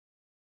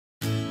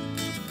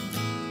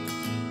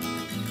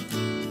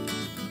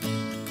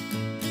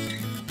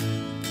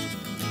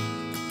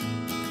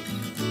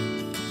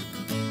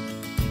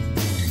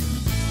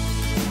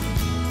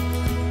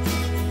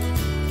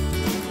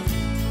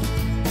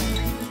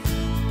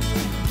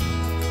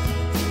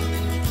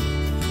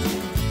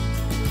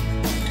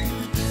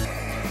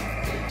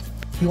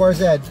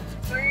QRZ.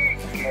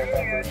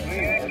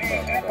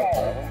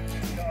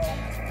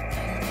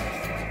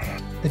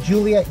 The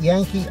Juliet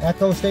Yankee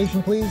Echo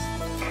station, please.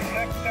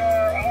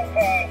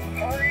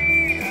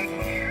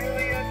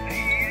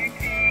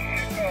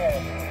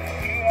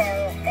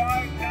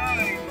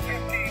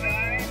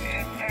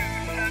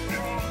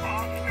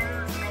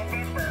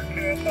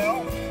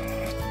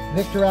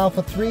 Victor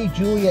Alpha 3,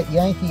 Juliet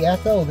Yankee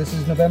Echo. This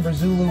is November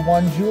Zulu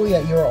 1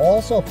 Juliet. You're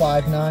also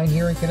 5-9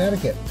 here in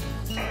Connecticut.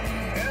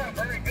 Yeah,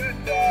 very good.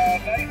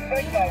 Nice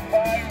signal.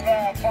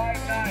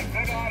 5-9.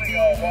 Good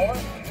audio, over.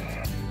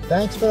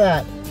 Thanks for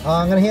that.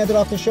 I'm going to hand it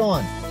off to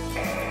Sean.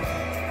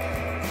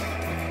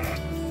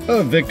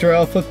 Victor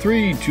Alpha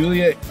 3,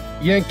 Juliet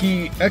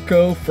Yankee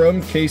Echo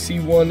from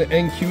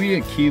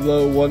KC1NQE at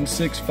Kilo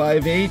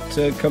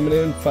 1658. Coming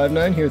in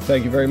 5-9 here.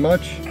 Thank you very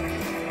much.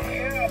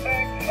 Yeah,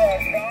 thanks,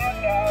 Sean.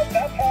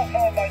 That's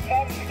also my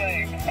son's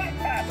name.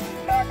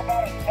 Talk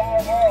about a small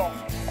world.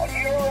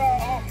 You're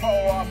also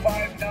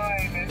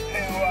 5-9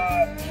 into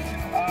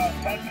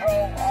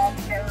Central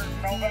Oscar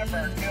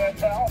November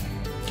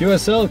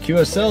QSL.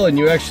 QSL, and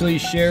you actually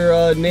share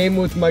a name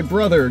with my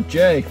brother,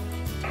 Jay.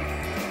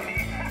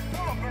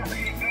 Oh,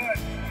 very good.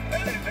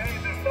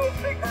 There's no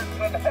secrets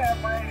with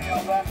ham radio,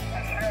 that's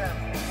for sure.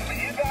 But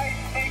you guys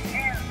take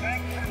care.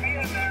 Thanks for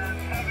being there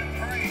at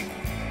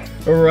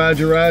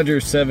 7-3. Roger,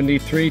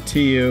 73 to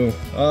you.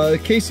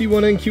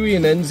 KC1NQE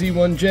and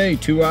NZ1J,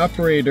 two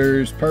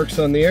operators, parks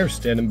on the air,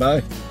 standing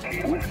by.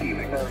 Whiskey,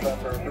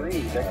 November 3,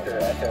 Victor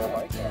Echo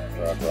Mike,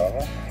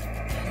 Bravo.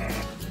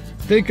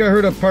 Think I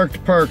heard a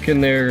parked park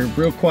in there.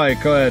 Real quiet,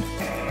 go ahead.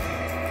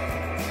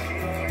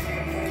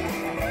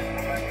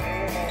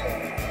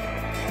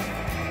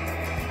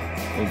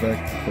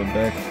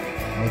 Quebec.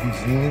 Maybe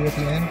Zulu at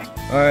the end.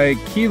 All right,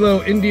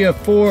 Kilo India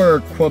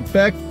 4,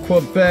 Quebec,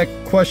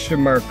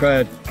 question mark, go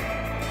ahead.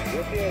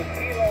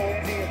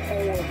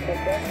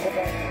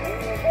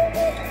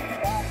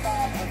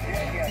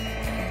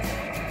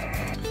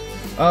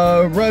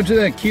 Roger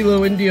that,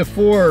 Kilo India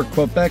 4,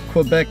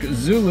 Quebec,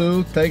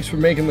 Zulu. Thanks for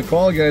making the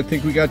call again. I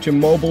think we got you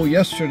mobile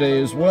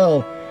yesterday as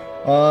well.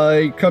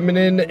 Coming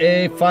in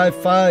a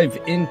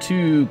 5-5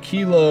 into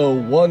Kilo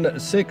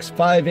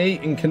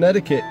 1658 in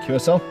Connecticut.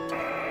 QSL.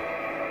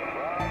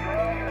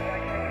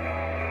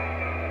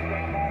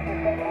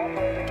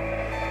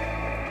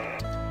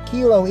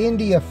 Kilo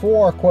India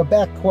 4,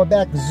 Quebec,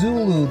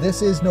 Zulu.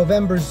 This is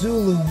November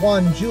Zulu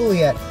 1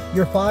 Juliet.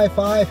 You're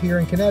 5-5 here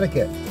in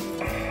Connecticut.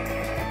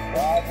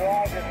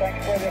 Roger,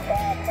 thanks for the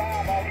 5-5.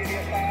 I'll give you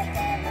a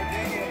 5-5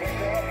 Virginia.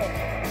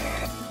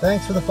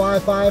 Thanks for the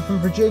 5-5 from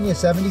Virginia,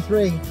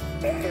 73.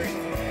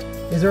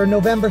 Is there a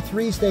November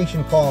 3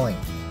 station calling?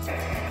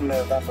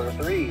 November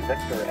 3,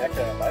 Victor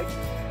Echo Mike.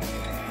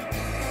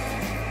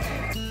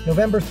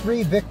 November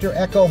 3, Victor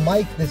Echo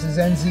Mike. This is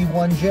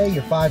NZ1J.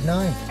 You're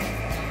 5-9.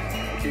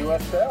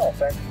 QSL,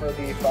 thanks for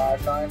the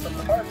 5-9 from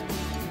the park.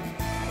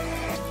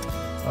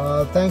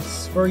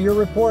 Thanks for your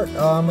report.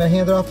 I'm going to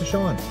hand it off to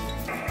Sean.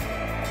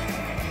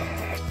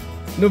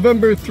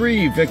 November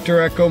 3, Victor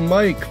Echo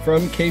Mike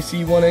from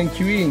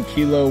KC1NQE and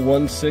Kilo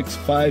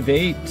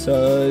 1658.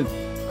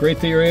 Great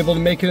that you're able to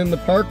make it in the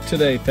park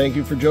today. Thank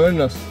you for joining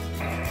us.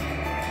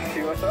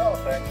 QSL,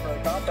 thanks for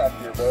the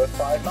contact. You're both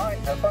 5-9.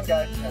 Have fun,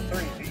 guys. And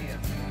 3, see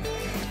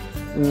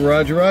you.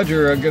 Roger.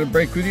 I'm going to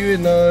break with you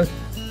and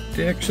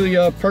actually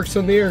parks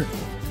on the air.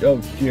 Oh,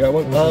 do you got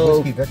one?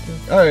 Whiskey Victor?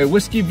 All right,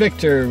 Whiskey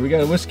Victor. We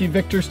got a Whiskey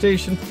Victor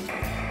station.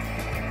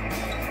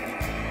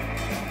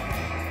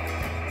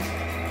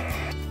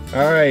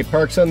 All right,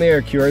 parks on the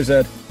air,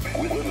 QRZ.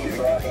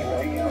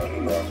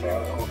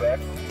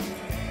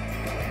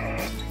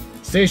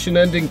 Station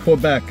ending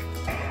Quebec.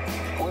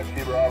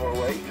 Whiskey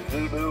Bravo 8,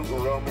 Zulu,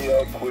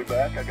 Romeo,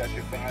 Quebec. I got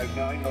you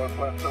 5-9,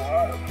 Northwest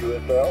Ohio,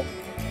 QSL.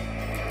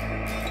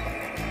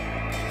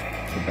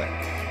 Quebec.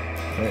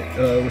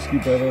 Right, Whiskey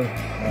Bravo.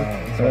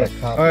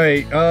 All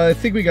right, I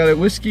think we got it.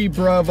 Whiskey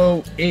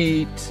Bravo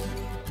 8,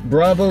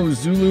 Bravo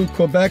Zulu,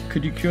 Quebec.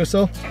 Could you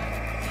QSL?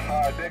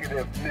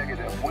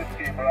 Negative.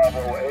 Whiskey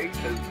Bravo 8,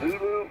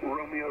 Zulu,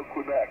 Romeo,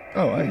 Quebec.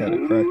 Oh, I had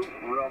it correct.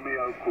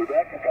 Romeo,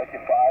 Quebec. I got you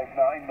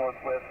 5-9,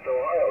 Northwest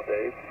Ohio,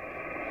 Dave.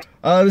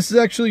 This is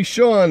actually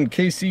Sean,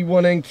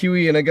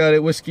 KC1NQE, and I got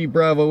it. Whiskey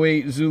Bravo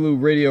 8, Zulu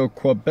Radio,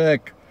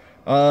 Quebec.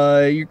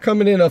 You're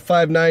coming in a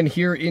 5-9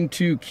 here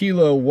into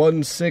Kilo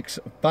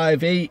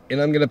 1658,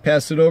 and I'm going to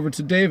pass it over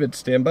to David.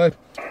 Stand by.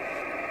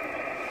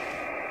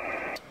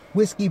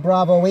 Whiskey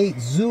Bravo 8,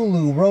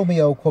 Zulu,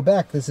 Romeo,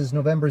 Quebec. This is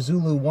November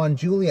Zulu 1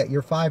 Juliet.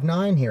 You're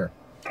 5-9 here.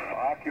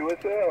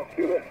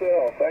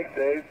 QSL. Thanks,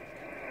 Dave.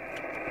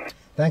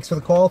 Thanks for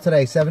the call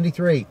today,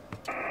 73.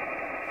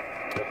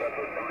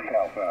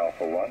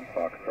 Alpha 1,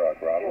 Foxtrot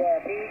Bravo.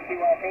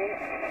 QRP.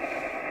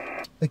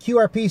 The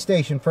QRP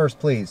station first,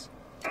 please.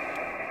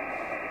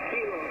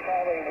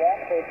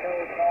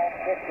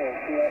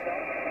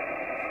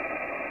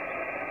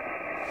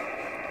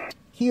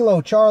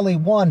 Kilo Charlie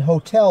 1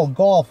 Hotel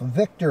Golf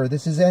Victor.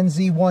 This is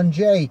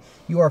NZ1J.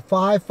 You are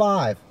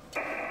 5-5.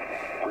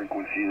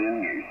 Frequencies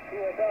engaged.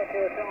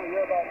 Okay, Sean,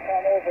 you're about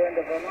 10 over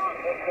into Vermont.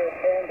 Victor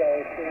Tango,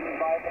 standing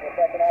by for the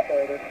second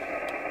operator.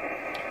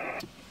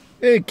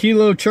 Hey,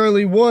 Kilo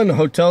Charlie 1,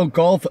 Hotel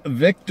Golf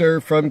Victor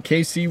from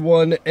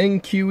KC1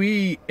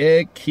 NQE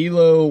at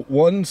Kilo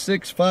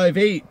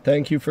 1658.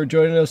 Thank you for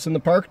joining us in the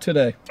park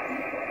today. Yeah,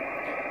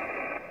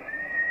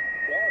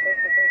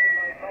 thanks for taking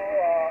my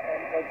call.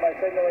 And was my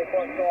signal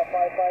report show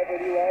 5-5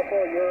 with you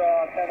also? You're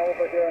 10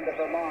 over here into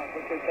Vermont.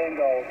 Victor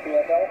Tango,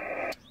 QSL?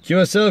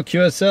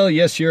 QSL,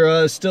 yes,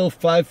 you're still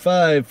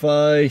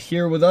 5-5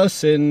 here with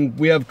us, and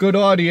we have good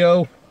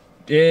audio,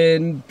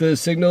 and the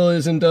signal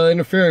isn't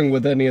interfering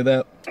with any of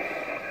that.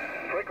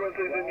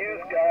 Frequencies in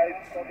use, guys.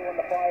 Still doing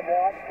the 5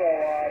 watts, so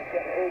it's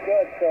getting pretty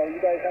good. So you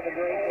guys have a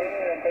great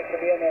day, and thanks for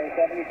being there.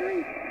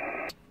 73.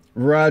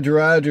 Roger,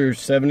 Roger,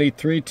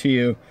 73 to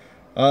you.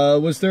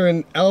 Was there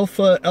an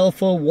Alpha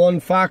 1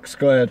 Fox?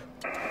 Go ahead.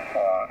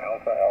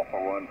 Alpha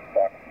 1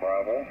 Fox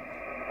Bravo.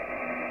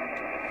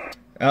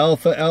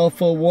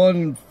 Alpha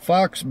 1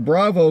 Fox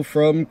Bravo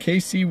from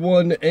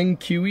KC1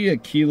 NQE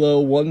at Kilo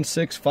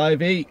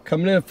 1658.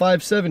 Coming in at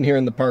 5-7 here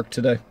in the park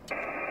today.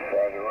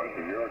 Roger,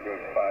 Roger. You're a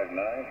good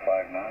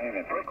 5-9,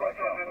 and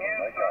frequencies in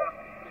use, sir.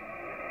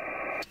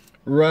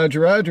 Roger,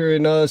 Roger,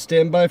 and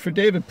stand by for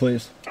David,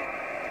 please.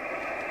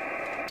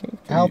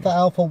 Okay.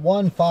 Alpha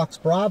 1 Fox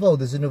Bravo.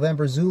 This is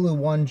November Zulu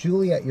 1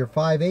 Juliet. You're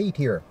 5-8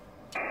 here.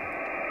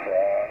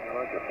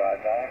 Roger,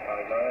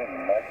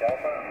 5-9, Mike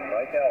Alpha.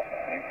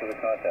 Thanks for the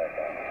contact.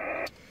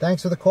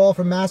 Thanks for the call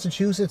from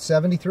Massachusetts,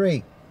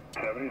 73.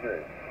 73.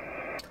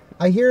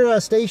 I hear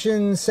a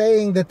station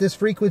saying that this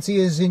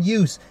frequency is in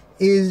use.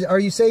 Are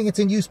you saying it's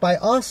in use by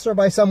us or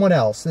by someone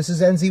else? This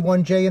is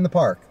NZ1J in the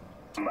park.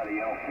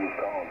 Somebody else was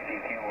calling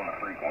CQ on the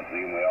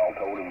frequency, and we all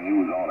told him you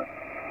was on it.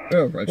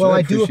 Oh, Roger, well,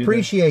 I do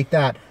appreciate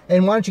that.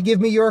 And why don't you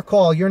give me your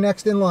call? You're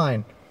next in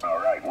line. All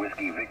right,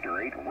 Whiskey Victor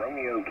 8,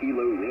 Romeo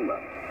Kilo Lima.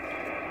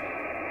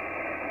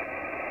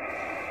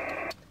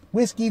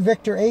 Whiskey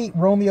Victor 8,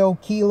 Romeo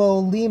Kilo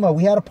Lima.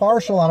 We had a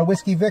partial on a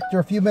Whiskey Victor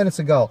a few minutes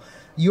ago.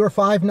 You're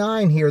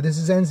 5-9 here. This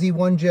is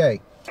NZ1J.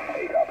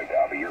 Hey,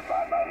 copy. You're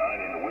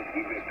 599 in the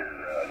Whiskey Victor,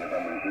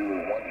 November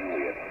Zulu 1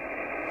 Juliet.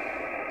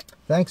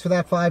 Thanks for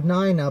that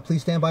 5-9. Now,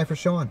 please stand by for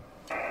Sean.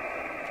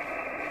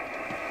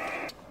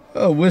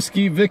 Oh,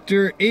 Whiskey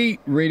Victor 8,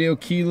 Radio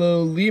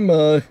Kilo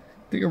Lima. I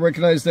think I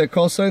recognize that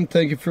call sign.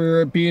 Thank you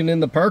for being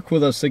in the park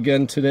with us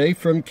again today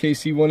from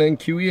KC1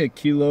 NQE at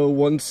Kilo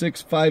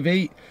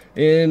 1658.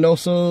 And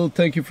also,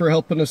 thank you for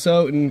helping us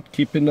out and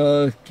keeping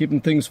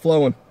things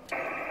flowing.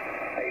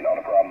 Hey, not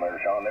a problem there,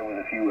 Sean. There was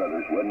a few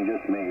others. Wasn't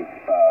just me.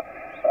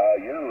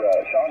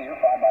 Sean, you're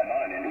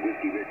 5-9 into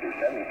Whiskey Victor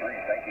 73.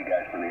 Thank you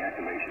guys for the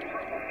activation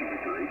from Whiskey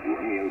Victor 8,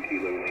 Romeo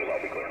Kilo Lima.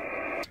 I'll be clear.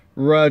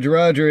 Roger,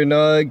 Roger. And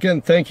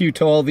again, thank you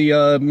to all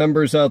the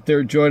members out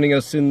there joining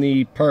us in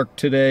the park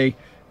today.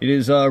 It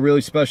is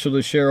really special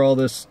to share all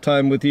this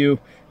time with you,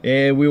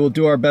 and we will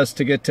do our best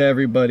to get to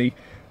everybody.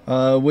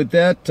 With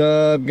that,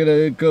 I'm going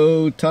to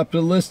go top of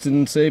the list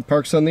and say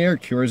Parks on the Air,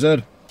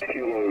 QRZ.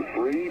 Kilo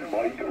 3,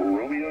 Mike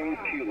Romeo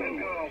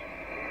Kilo.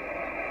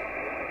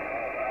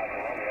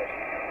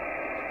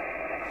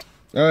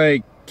 All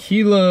right,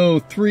 Kilo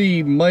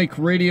 3, Mike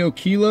Radio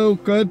Kilo,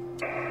 good.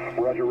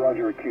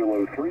 Roger,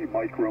 Kilo 3,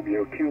 Mike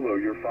Romeo Kilo.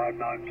 You're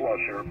 5-9 plus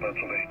here in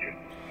Pennsylvania.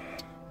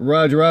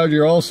 Roger,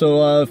 you're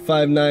also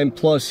 5-9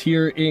 plus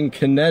here in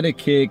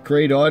Connecticut.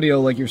 Great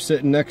audio like you're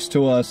sitting next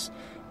to us.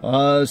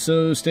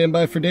 So stand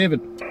by for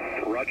David.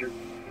 Roger.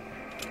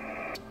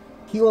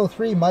 Kilo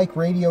 3, Mike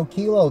Radio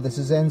Kilo. This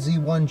is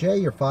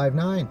NZ1J. You're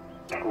 5-9.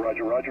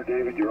 Roger,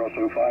 David. You're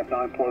also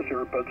 5-9 plus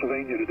here in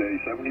Pennsylvania today.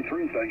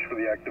 73. Thanks for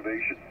the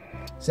activation.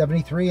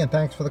 73, and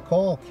thanks for the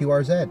call.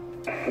 QRZ.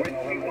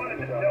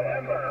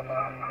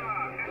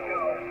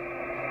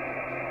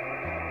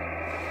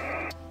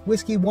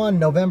 Whiskey 1,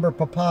 November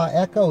Papa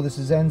Echo. This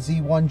is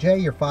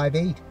NZ1J. You're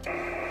 5-8.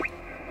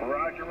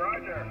 Roger.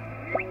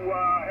 You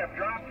have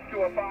dropped to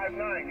a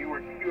 5-9.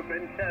 You've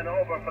been 10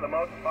 over for the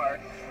most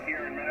part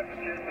here in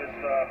Massachusetts,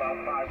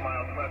 about 5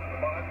 miles west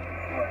of Boston.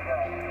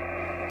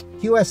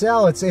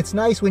 QSL, it's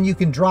nice when you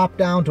can drop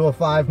down to a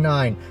 5-9.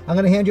 I'm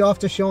going to hand you off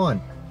to Sean.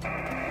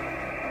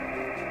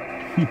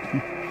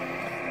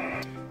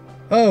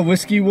 Oh,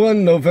 Whiskey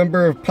 1,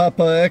 November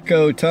Papa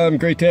Echo. Tom,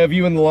 great to have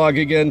you in the log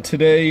again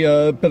today.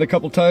 Been a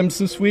couple times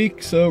this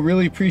week, so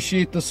really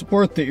appreciate the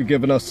support that you're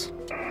giving us.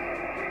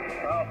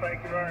 Well,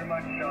 thank you very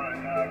much, Sean.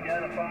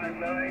 Again, a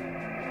 5-9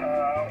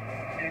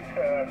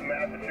 into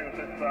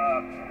Massachusetts.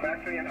 I'm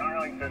actually in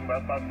Arlington,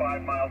 about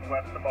 5 miles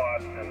west of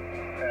Boston.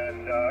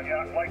 And,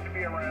 yeah, I'd like to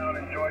be around,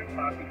 enjoy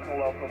talking to the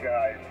local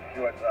guys.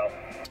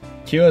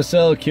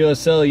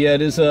 QSL, yeah,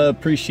 it is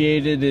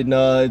appreciated, and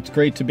it's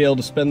great to be able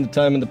to spend the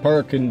time in the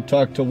park and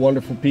talk to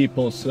wonderful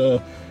people,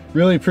 so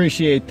really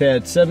appreciate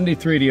that.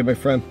 73 to you, my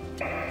friend.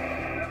 Have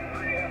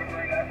a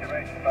great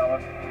activation,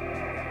 fellas.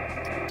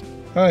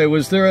 All right,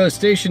 was there a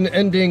station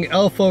ending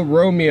Alpha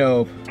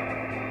Romeo?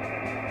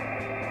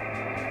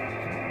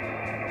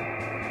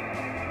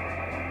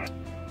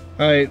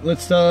 All right,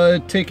 let's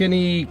take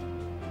any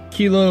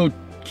kilo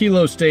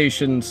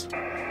stations.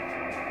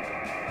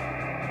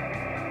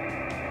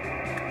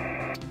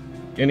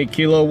 Any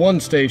Kilo 1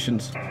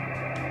 stations?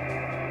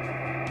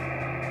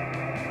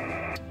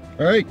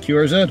 Alright,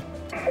 QRZ.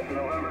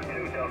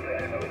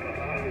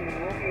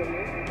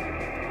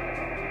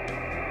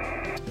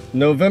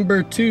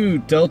 November 2,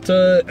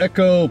 Delta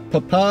Echo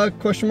Papa,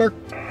 question mark?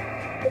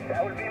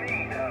 That would be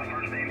me.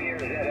 First name here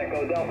is Ed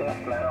Echo Delta.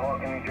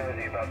 Manahawk, New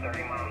Jersey, about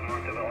 30 miles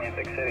north of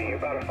Atlantic City. You're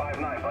about a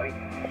 5'9", buddy.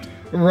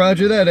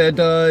 Roger that,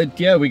 Ed.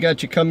 Yeah, we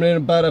got you coming in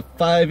about a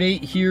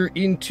 5'8" here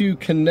into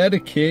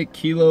Connecticut,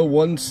 Kilo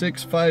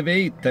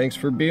 1658. Thanks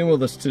for being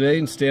with us today,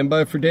 and stand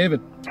by for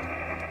David.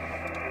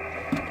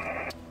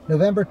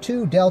 November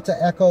 2, Delta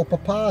Echo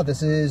Papa.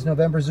 This is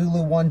November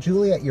Zulu 1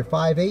 Juliet. You're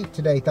 5'8"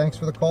 today. Thanks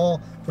for the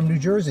call from New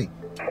Jersey.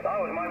 Oh, it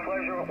was my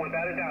pleasure.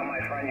 Without a doubt,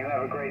 my friend. You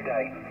have a great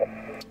day.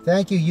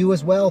 Thank you. You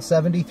as well.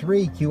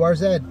 73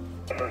 QRZ.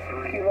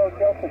 Kilo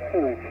Delta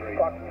 2,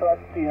 Foxtrot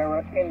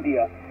Sierra,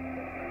 India.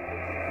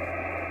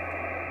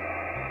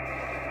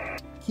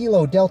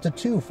 Kilo Delta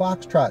 2,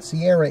 Foxtrot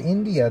Sierra,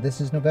 India.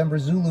 This is November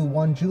Zulu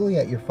 1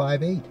 Juliet. You're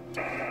 5'8".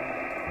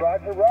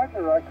 Roger,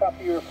 roger. I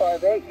copy your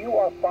 5'8". You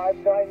are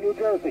 5'9", New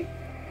Jersey.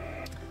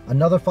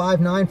 Another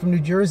 5'9" from New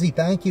Jersey.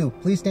 Thank you.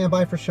 Please stand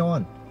by for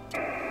Sean.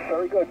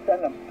 Very good.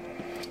 Send them.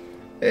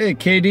 Hey,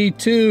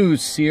 KD2,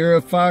 Sierra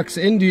Fox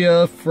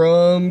India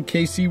from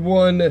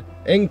KC1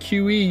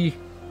 NQE.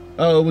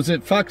 Was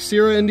it Fox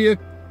Sierra India?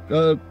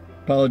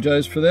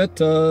 Apologize for that.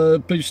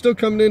 But you're still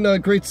coming in a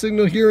great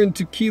signal here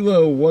into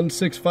Kilo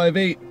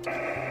 1658.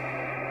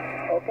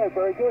 Okay,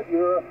 very good.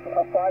 You're a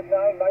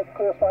 5'9", nice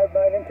clear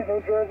 5'9" into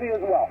New Jersey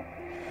as well.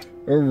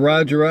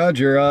 Roger,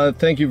 roger.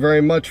 Thank you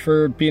very much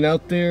for being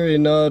out there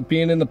and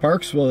being in the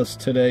parks with us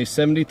today.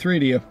 73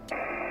 to you.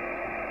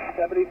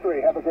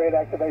 73. Have a great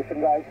activation,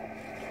 guys.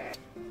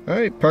 All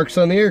right, parks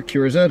on the air.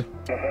 QRZ.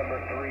 November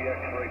 3,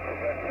 X-ray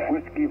Quebec.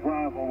 Whiskey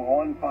Bravo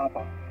 1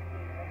 Papa.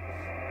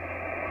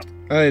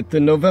 All right, the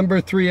November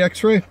 3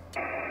 X-ray. X-ray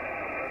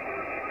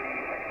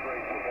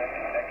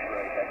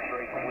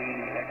Queen,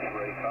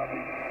 X-ray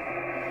copy.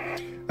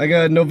 I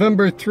got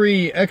November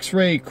 3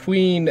 X-ray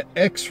Queen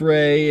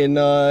X-ray, and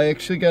I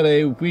actually got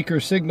a weaker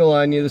signal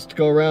on you. This to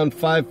go around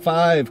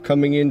 5'5",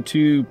 coming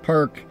into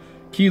Park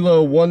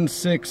Kilo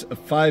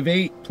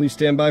 1658. Please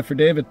stand by for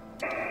David.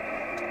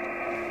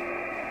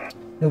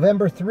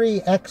 November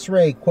 3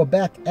 X-ray,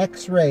 Quebec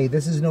X-ray.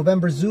 This is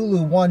November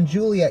Zulu 1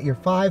 Juliet. You're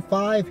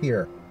 5'5"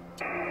 here.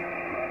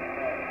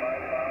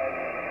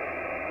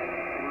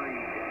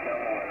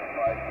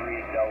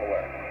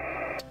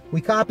 We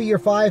copy your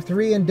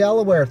 5'3" in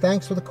Delaware.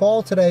 Thanks for the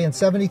call today in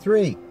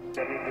 73.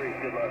 73,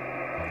 good luck.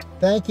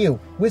 Thank you.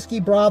 Whiskey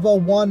Bravo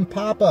 1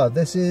 Papa.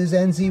 This is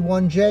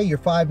NZ1J. You're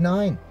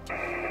 5'9".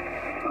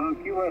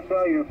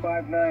 QSL, you're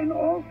 5'9".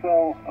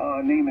 Also,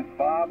 name is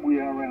Bob.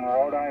 We are in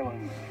Rhode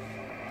Island.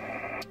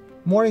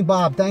 Morning,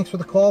 Bob. Thanks for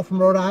the call from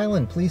Rhode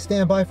Island. Please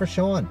stand by for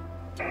Sean.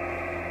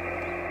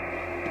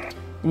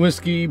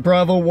 Whiskey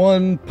Bravo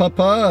 1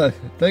 Papa.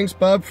 Thanks,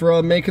 Bob,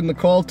 for making the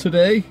call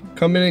today.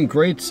 Coming in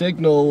great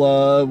signal.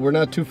 We're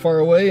not too far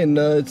away, and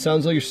it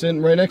sounds like you're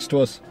sitting right next to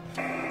us.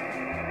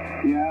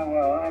 Yeah,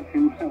 well, I'm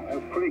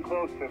pretty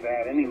close to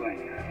that anyway.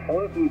 Well,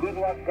 listen, good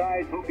luck,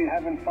 guys. Hope you're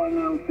having fun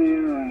out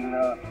there, and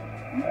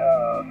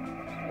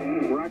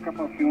rack up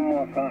a few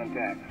more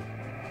contacts.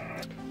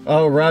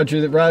 Oh,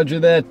 roger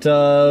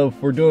that.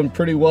 We're doing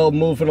pretty well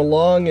moving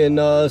along,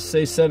 and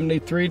say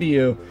 73 to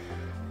you.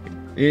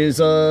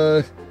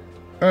 All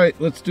right,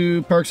 let's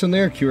do parks on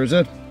there,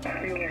 QRZ.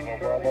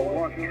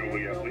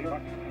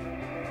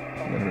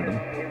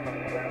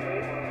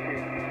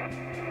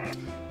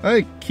 All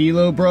right,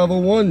 Kilo Bravo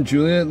 1,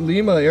 Juliet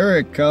Lima.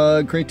 Eric,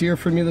 great to hear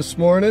from you this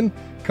morning.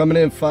 Coming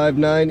in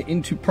 5'9"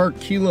 into Park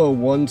Kilo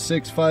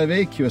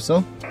 1658,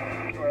 QSL.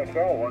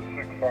 QSL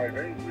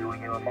 1658. We were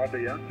there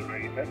Monday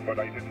yesterday, but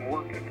I didn't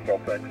work it, so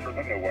thanks for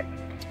the new one.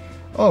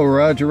 Oh,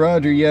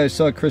 roger. Yeah, I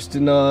saw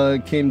Kristen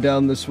came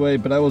down this way,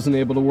 but I wasn't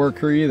able to work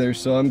her either,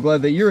 so I'm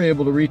glad that you're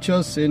able to reach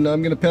us, and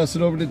I'm going to pass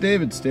it over to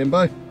David. Stand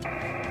by.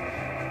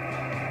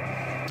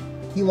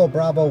 Kilo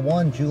Bravo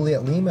 1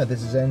 Juliet Lima.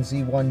 This is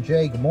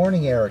NZ1J. Good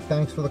morning, Eric.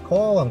 Thanks for the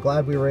call. I'm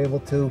glad we were able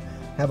to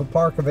have a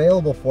park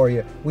available for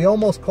you. We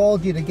almost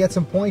called you to get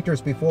some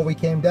pointers before we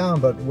came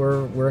down, but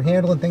we're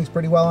handling things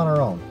pretty well on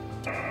our own.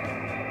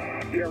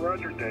 Yeah,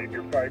 roger, Dave.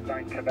 You're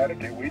 5'9",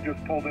 Connecticut. We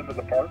just pulled into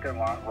the parking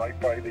lot right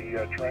by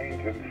the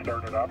trains and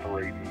started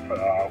operating.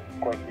 Of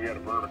course, we had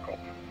a vertical.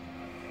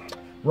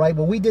 Right,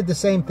 well, we did the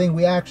same thing.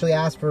 We actually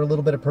asked for a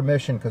little bit of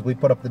permission because we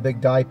put up the big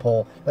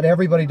dipole, but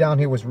everybody down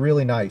here was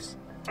really nice.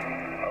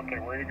 Okay,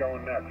 where are you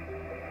going next?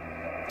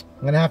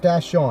 I'm going to have to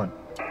ask Sean.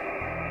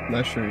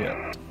 Not sure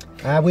yet.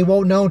 We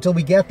won't know until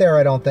we get there,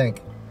 I don't think.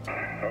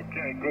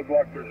 Okay, good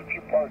luck. There's a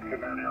few parks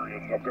in that area,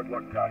 so good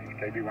luck, guys.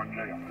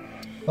 KB1J.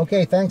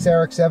 Okay, thanks,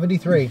 Eric.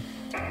 73.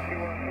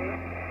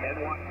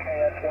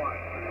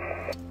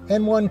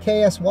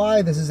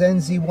 N1KSY, this is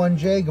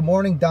NZ1J. Good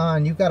morning,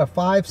 Don. You've got a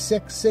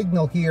 5-6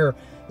 signal here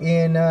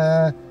in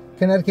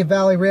Connecticut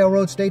Valley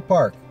Railroad State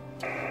Park.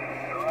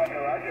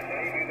 Roger.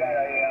 Dave, you got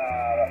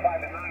a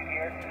 5'9"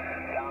 here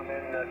down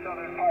in the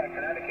southern part of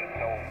Connecticut,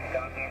 so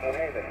down near New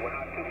Haven. We're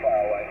not too far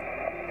away.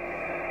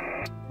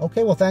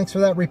 Okay, well, thanks for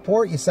that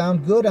report. You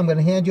sound good. I'm going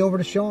to hand you over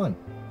to Sean.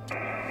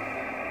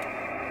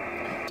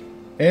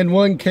 And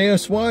 1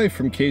 KSY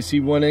from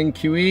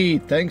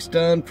KC1NQE. Thanks,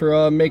 Don,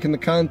 for making the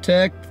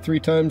contact 3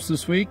 times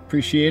this week.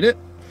 Appreciate it.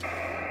 Yeah,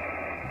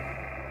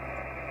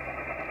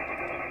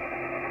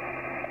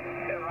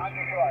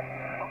 Roger, Sean.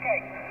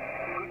 Okay,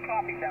 good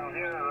copy down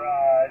here.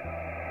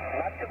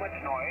 Not too much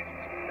noise,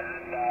 and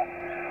good luck.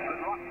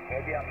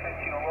 Maybe I'll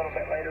catch you a little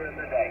bit later in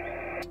the day.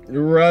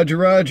 Roger,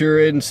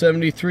 Roger, and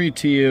 73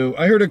 to you.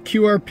 I heard a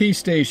QRP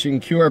station.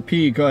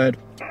 QRP, go ahead.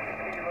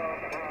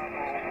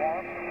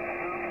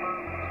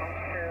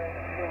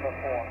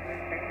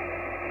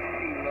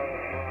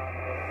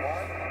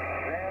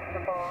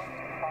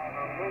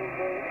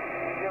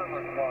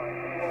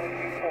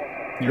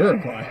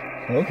 Uruguay.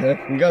 Okay,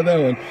 we got that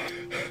one.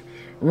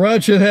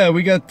 Roger that.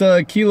 We got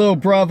Kilo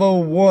Bravo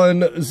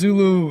 1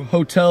 Zulu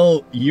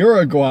Hotel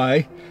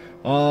Uruguay.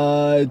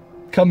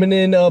 Coming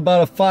in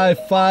about a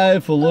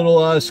 5-5, a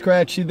little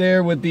scratchy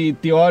there with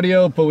the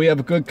audio, but we have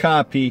a good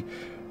copy.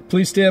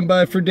 Please stand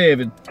by for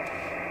David.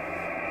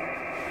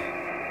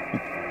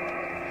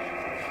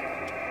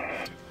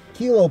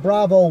 Kilo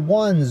Bravo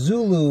 1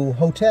 Zulu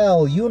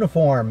Hotel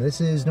Uniform. This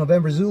is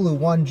November Zulu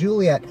 1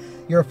 Juliet.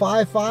 You're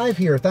 5-5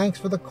 here. Thanks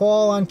for the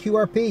call on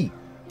QRP.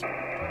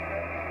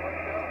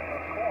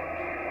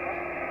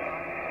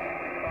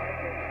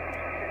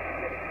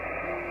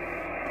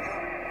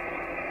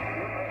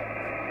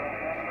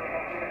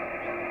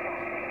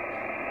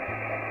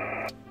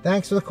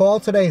 Thanks for the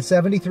call today,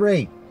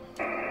 73.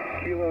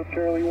 Kilo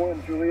Charlie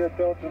 1, Juliet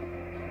Delta.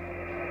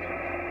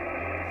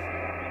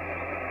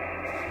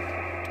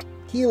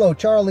 Kilo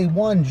Charlie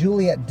 1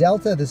 Juliet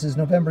Delta. This is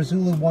November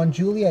Zulu 1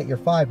 Juliet. You're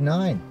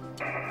 5-9.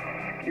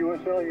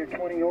 QSL, you're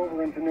 20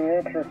 over into New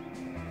Hampshire.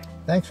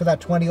 Thanks for that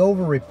 20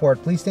 over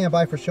report. Please stand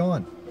by for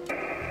Sean.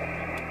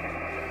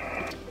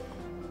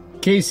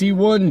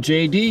 KC1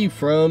 JD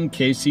from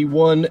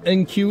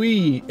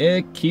KC1NQE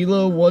at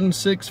Kilo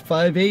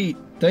 1658.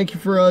 Thank you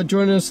for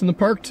joining us in the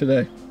park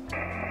today.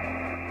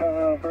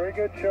 Very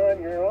good,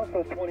 Sean. You're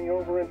also 20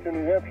 over into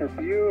New Hampshire.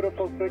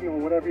 Beautiful signal,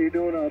 whatever you're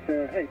doing out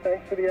there. Hey,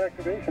 thanks for the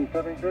activation,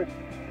 73.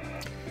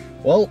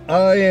 Well,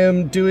 I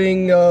am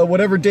doing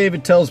whatever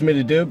David tells me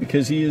to do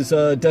because he has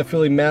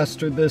definitely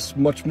mastered this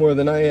much more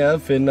than I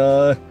have, and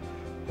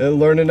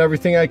learning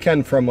everything I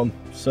can from him.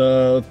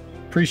 So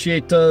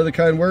appreciate the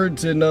kind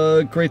words, and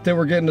great that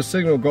we're getting the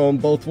signal going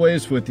both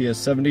ways with you.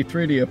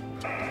 73 to you.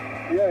 Yeah,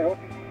 I hope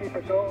you can keep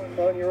it going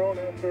on your own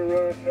after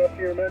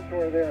your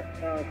mentor there.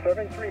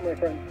 73, my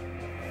friend.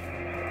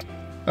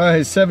 All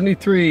right,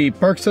 73.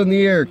 Parks on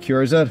the air.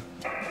 QRZ.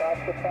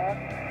 Stop the path.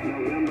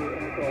 November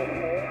Echo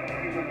 4,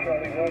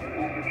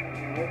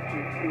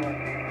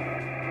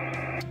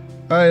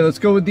 All right, let's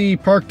go with the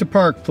park to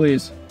park,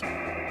 please.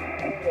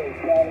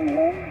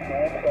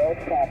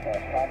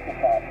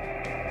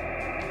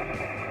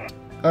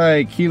 All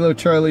right, Kilo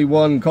Charlie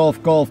 1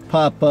 Golf Golf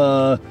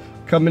Papa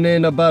coming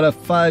in about a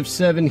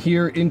 5-7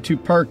 here into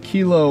Park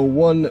Kilo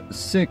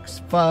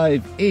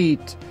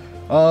 1658.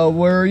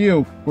 Where are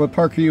you? What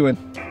park are you in?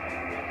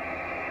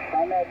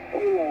 I'm at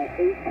Kilo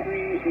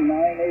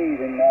 8398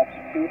 in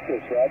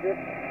Massachusetts,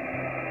 Roger.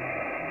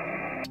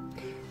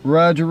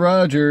 Roger,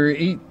 Roger,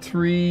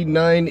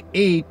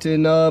 8398,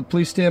 and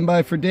please stand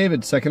by for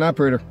David, second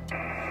operator.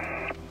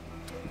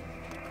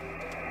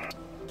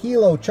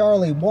 Kilo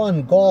Charlie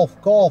 1 Golf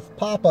Golf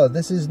Papa.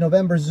 This is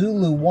November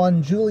Zulu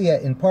 1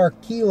 Juliet in Park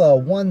Kilo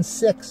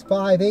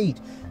 1658.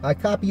 I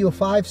copy you a 5-7.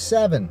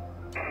 Copy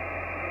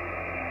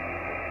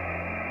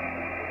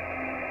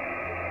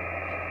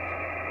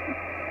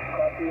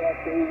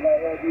that, David. I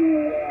have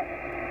you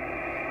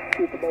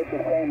just about the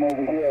same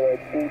over here at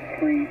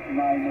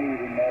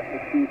 8398 in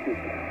Massachusetts.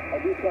 I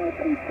just want to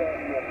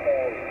confirm your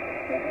call.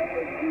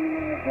 November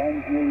Zulu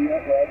 1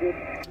 Juliet, Roger.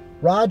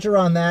 Roger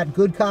on that.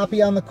 Good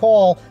copy on the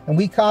call, and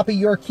we copy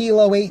your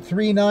Kilo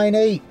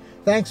 8398.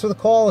 Thanks for the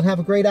call and have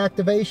a great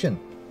activation.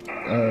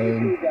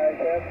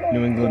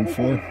 New England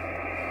 4.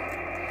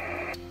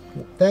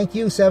 Thank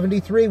you,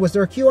 73. Was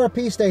there a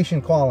QRP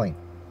station calling?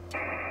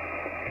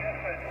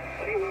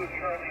 Kilo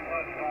Charlie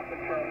 1, Papa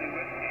Charlie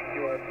Whiskey,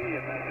 QRP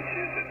in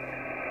Massachusetts.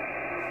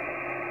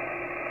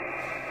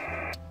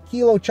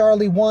 Kilo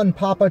Charlie 1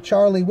 Papa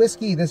Charlie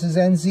Whiskey. This is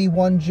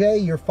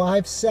NZ1J. You're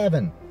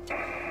 5-7.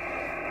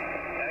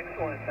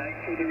 Excellent. Thanks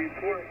for the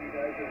report. You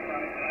guys are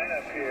fine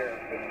up here.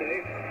 Good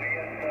day for me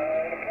in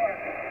the park.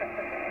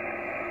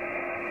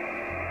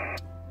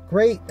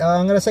 Great.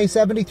 I'm going to say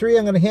 73.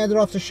 I'm going to hand it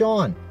off to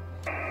Sean.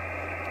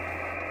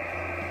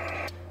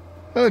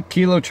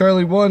 Kilo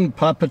Charlie 1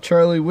 Papa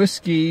Charlie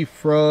Whiskey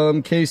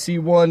from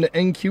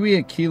KC1NQE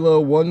at Kilo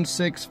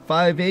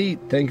 1658.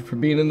 Thank you for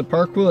being in the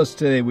park with us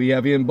today. We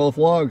have you in both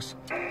logs.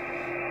 Excellent.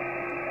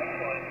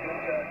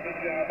 Good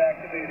job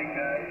activating,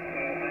 guys.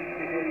 Nice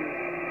to hear you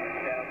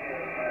down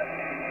here in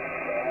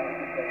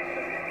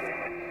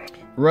Massachusetts.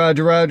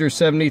 Roger, Roger,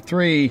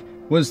 73.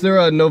 Was there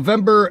a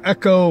November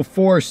Echo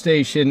 4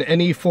 station,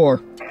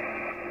 NE4?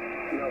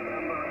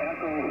 November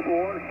Echo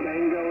 4,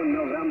 Tango,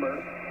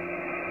 November.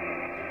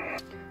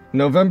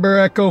 November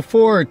Echo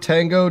 4,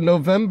 Tango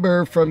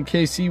November from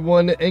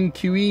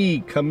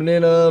KC1NQE, coming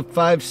in a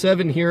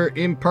 5-7 here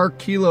in Park,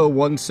 Kilo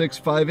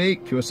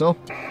 1658, QSL.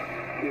 QSL,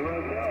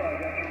 I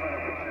got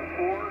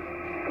you at a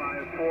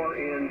 5-4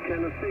 in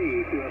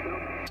Tennessee,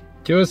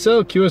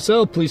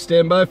 QSL, please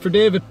stand by for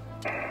David.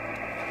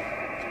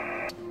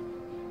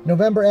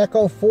 November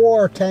Echo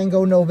 4,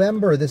 Tango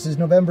November. This is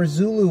November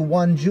Zulu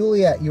 1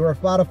 Juliet. You're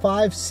about a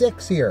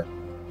 5-6 here.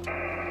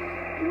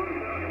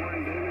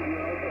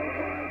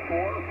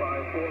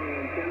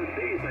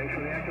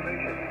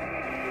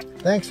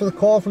 Thanks for the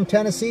call from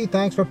Tennessee.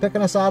 Thanks for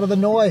picking us out of the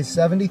noise.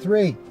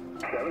 73.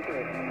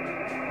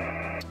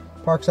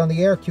 Parks on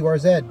the air,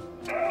 QRZ.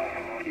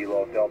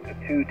 Kilo Delta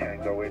 2,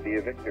 Tango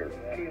India Victor.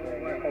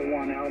 Kilo Echo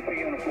 1 Alpha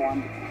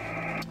Uniform.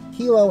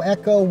 Kilo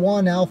Echo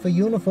 1 Alpha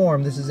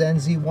Uniform. This is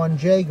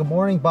NZ1J. Good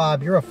morning,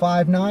 Bob. You're a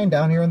 5-9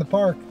 down here in the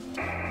park.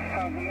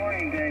 Good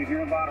morning, Dave.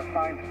 You're about a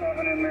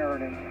 5-7 in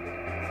Meriden.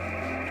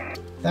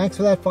 Thanks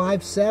for that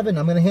 5-7.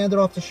 I'm going to hand it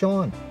off to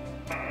Sean.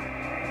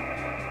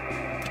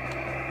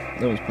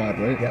 That was Bob,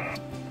 right? Yep.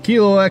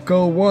 Kilo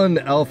Echo 1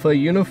 Alpha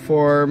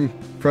Uniform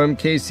from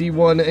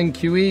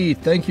KC1NQE.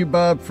 Thank you,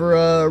 Bob,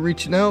 for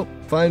reaching out,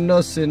 finding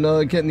us, and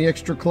getting the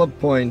extra club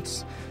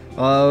points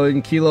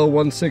in Kilo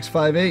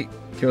 1658.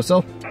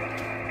 QSL?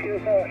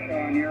 QSL,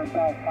 Sean. You're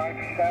about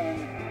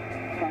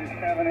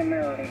 5-7 in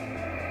Meriden.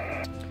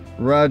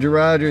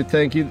 Roger.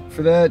 Thank you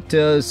for that.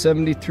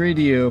 73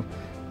 to you.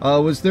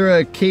 Was there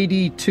a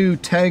KD2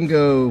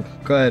 Tango?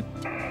 Go ahead.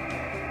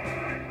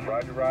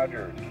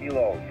 Roger.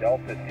 Kilo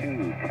Delta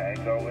 2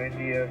 Tango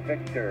India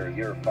Victor.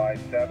 You're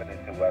 5-7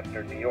 into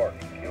Western New York.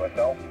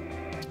 QSL?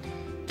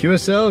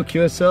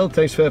 QSL.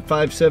 Thanks for that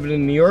 5-7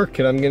 in New York,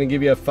 and I'm going to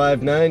give you a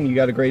 5-9. You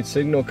got a great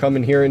signal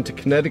coming here into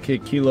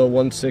Connecticut, Kilo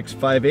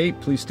 1658.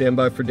 Please stand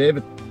by for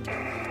David.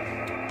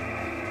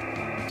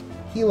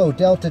 Kilo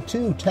Delta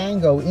 2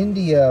 Tango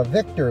India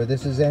Victor.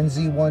 This is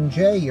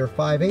NZ1J. You're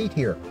 5-8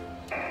 here.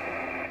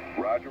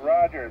 Roger.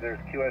 There's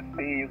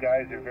QSB. You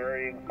guys are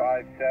varying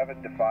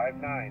 5-7 to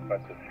 5-9,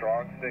 but the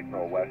strong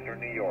signal,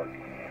 Western New York.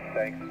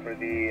 Thanks for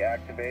the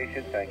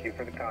activation. Thank you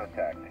for the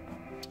contact.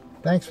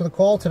 Thanks for the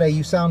call today.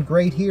 You sound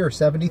great here.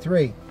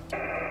 73.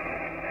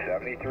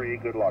 73.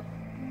 Good luck.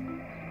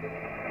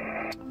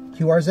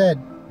 QRZ.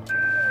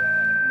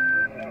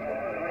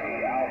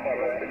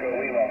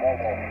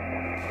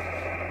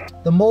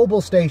 The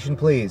mobile station,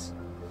 please.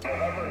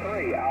 Number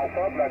 3,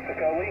 Alpha,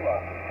 Mexico,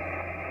 Lima.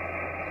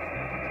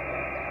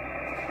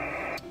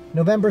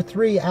 November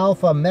 3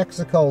 Alpha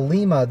Mexico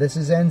Lima. This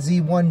is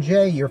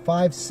NZ1J. You're 5-7.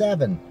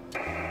 QSL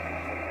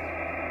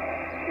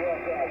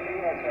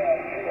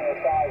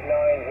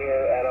 5-9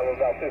 here, and I'm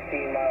about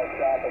 15 miles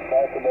south of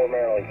Baltimore,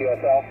 Maryland.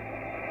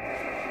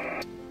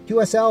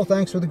 QSL,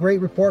 thanks for the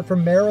great report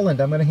from Maryland.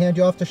 I'm going to hand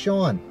you off to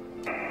Sean.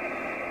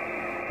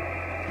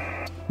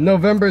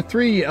 November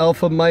 3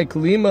 Alpha Mike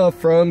Lima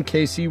from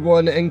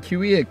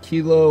KC1NQE at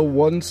Kilo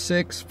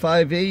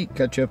 1658.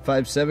 Got you at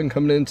 5-7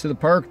 coming into the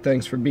park.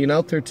 Thanks for being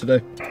out there today.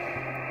 QSL,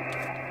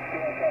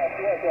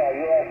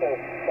 you're also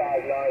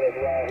 5-9 as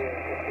well, here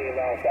 15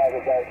 miles south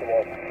of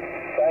Baltimore.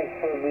 Thanks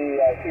for the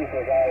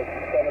super guys,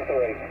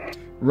 7-3.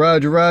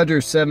 Roger,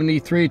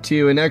 73 to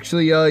you. And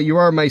actually, you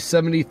are my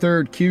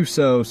 73rd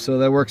QSO, so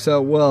that works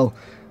out well.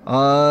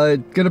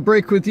 Gonna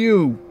break with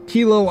you.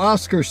 Kilo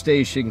Oscar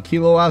Station.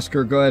 Kilo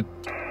Oscar, go ahead.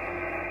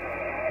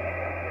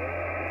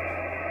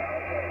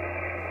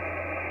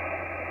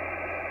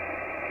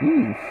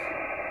 Ooh.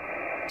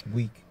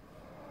 Weak.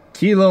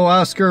 Kilo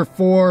Oscar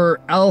 4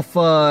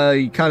 Alpha.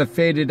 You kind of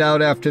faded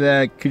out after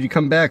that. Could you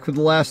come back with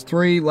the last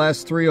three?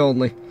 Last three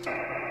only.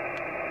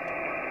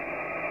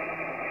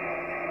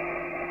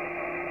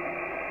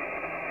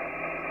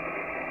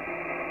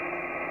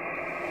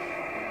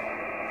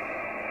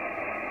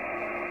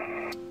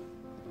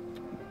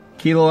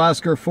 Kilo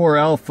Oscar 4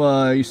 Alpha.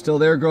 Are you still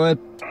there? Go ahead.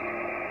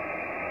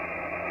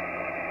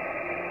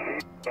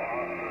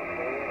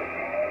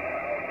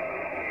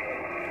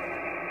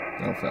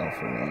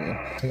 Alpha Romeo.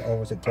 Or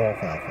was it Golf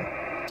Alpha?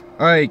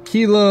 All right,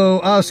 Kilo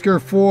Oscar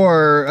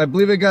 4. I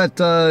believe I got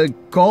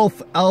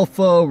Golf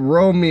Alpha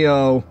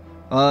Romeo.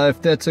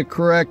 If that's a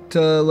correct,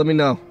 let me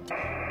know.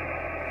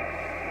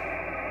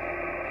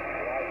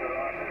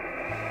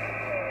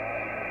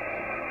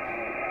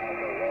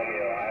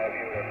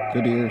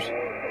 Good ears.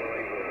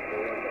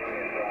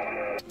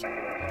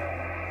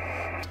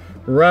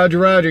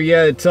 Roger.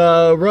 Yeah, it's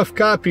a rough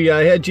copy.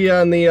 I had you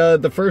on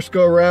the first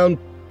go around,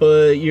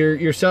 but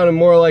you're sounding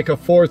more like a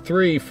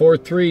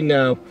 4-3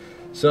 now.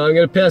 So I'm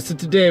gonna pass it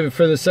to David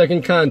for the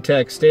second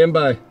contact. Stand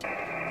by.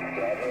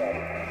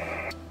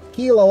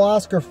 Kilo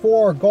Oscar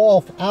 4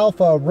 Golf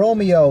Alpha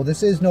Romeo.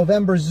 This is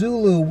November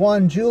Zulu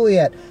 1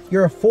 Juliet.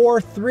 You're a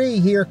 4-3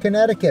 here,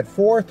 Connecticut.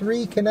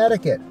 4-3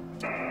 Connecticut.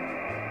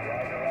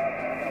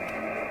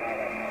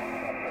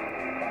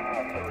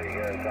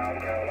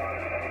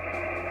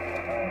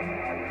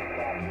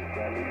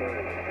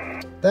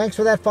 Thanks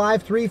for that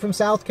 5-3 from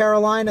South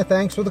Carolina.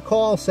 Thanks for the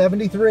call.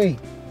 73.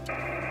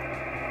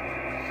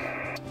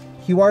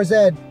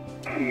 QRZ.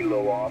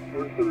 Kilo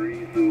Oscar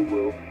 3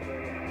 Zulu.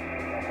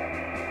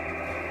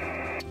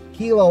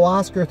 Kilo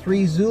Oscar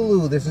 3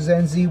 Zulu, this is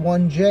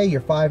NZ1J,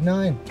 you're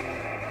 5'9".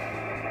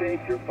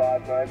 Victor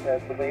 59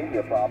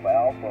 Pennsylvania, Papa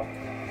Alpha.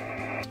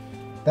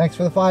 Thanks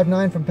for the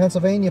 5'9" from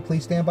Pennsylvania.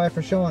 Please stand by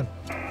for Sean.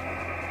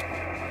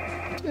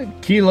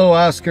 Kilo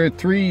Oscar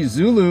 3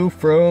 Zulu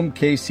from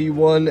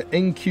KC1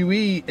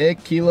 NQE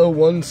at Kilo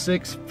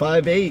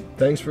 1658.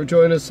 Thanks for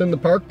joining us in the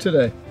park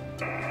today.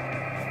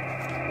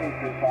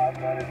 Victor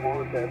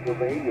 594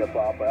 Pennsylvania,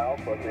 Papa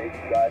Alpha. Thank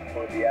you guys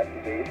for the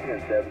activation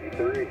at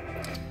 73.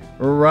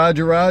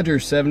 Roger, Roger.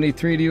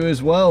 73 to you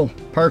as well.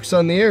 Park's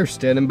on the air.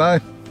 Standing by.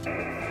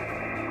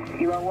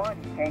 Kilo 1,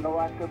 Tango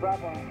Oscar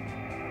Bravo.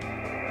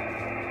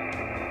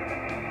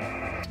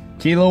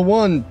 Kilo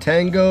 1,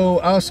 Tango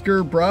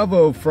Oscar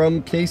Bravo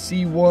from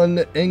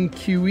KC1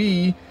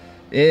 NQE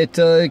at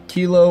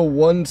Kilo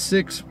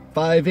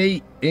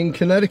 1658 in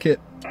Connecticut.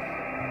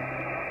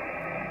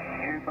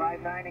 You're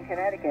 59 in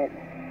Connecticut.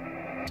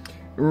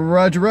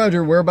 Roger,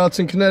 Roger. Whereabouts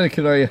in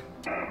Connecticut are you?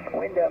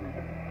 Wyndham.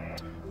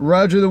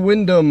 Roger the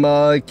Wyndham.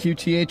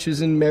 QTH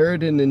is in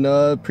Meriden, and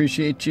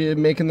appreciate you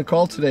making the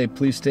call today.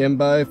 Please stand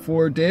by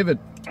for David.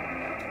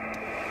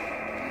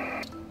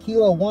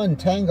 Kilo 1,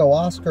 Tango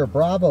Oscar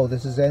Bravo,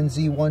 this is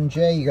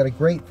NZ1J. You got a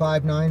great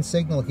 5'9"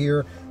 signal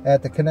here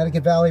at the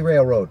Connecticut Valley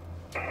Railroad.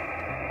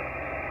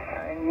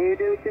 And you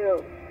do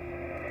too.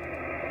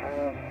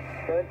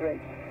 So great.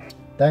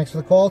 Thanks for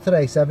the call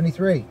today,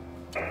 73.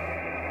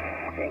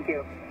 Thank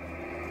you.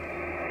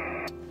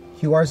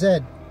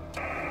 QRZ.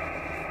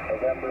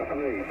 November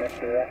 3,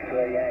 Victor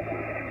X-Ray Yankee.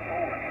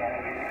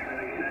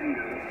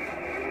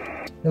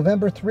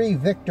 November 3,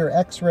 Victor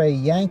X-Ray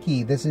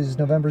Yankee. This is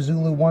November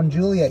Zulu 1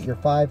 Juliet. You're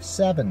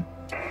 5'7".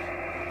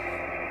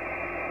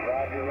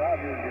 Roger,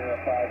 Roger, you're a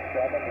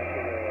 5'7". This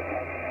is a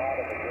parking lot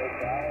of a great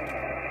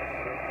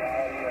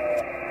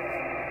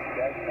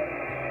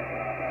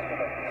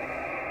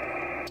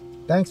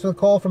guy. Thanks for the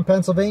call from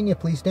Pennsylvania.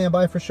 Please stand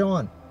by for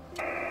Sean.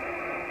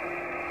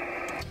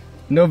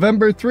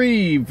 November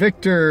 3,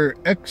 Victor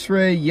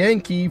X-Ray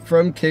Yankee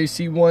from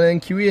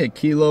KC1 NQE at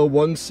Kilo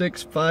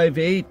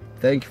 1658.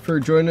 Thank you for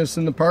joining us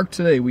in the park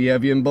today. We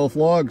have you in both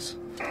logs.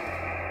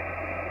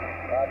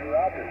 Roger,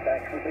 Roger.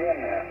 Thanks for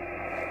being there.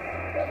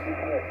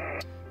 73.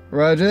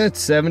 Roger, it's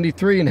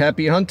 73, and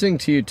happy hunting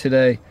to you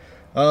today.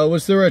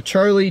 Was there a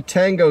Charlie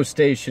Tango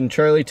station?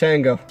 Charlie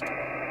Tango.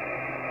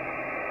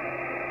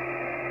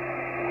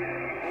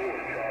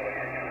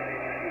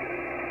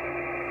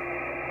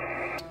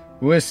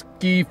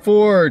 Whiskey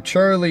 4,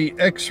 Charlie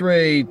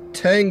X-Ray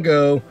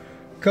Tango.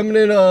 Coming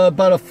in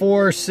about a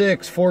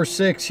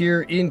 4-6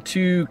 here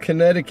into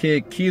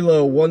Connecticut,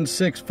 Kilo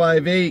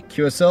 1658,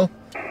 QSL.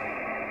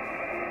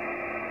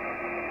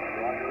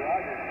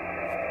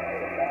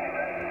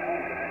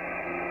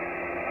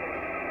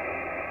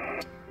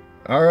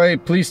 All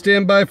right, please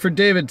stand by for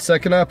David,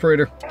 second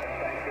operator.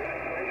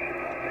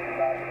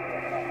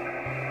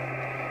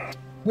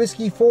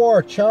 Whiskey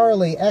 4,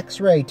 Charlie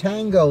X-Ray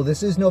Tango.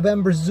 This is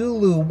November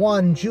Zulu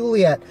 1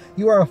 Juliet.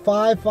 You are a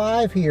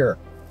 5'5" here.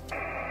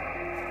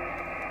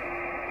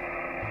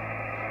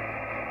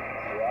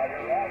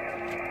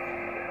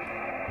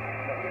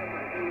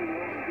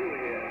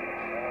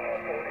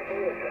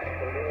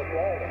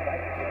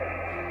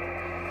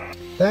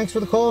 Thanks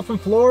for the call from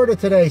Florida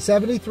today,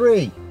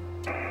 73.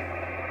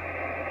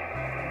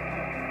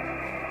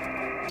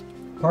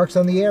 Parks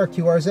on the air,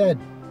 QRZ.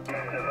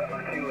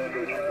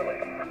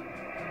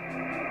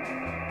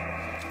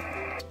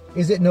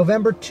 Is it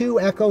November 2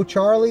 Echo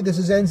Charlie? This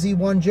is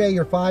NZ1J,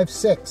 you're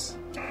 5'6".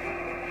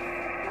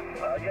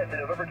 Yes,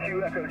 November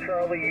 2 Echo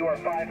Charlie, you are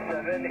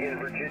 5'7" in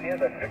Virginia.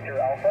 That's Victor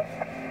Alpha.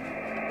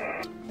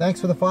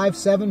 Thanks for the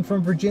 5'7"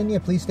 from Virginia.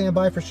 Please stand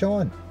by for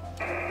Sean.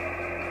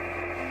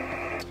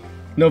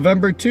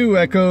 November 2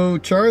 Echo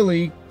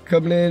Charlie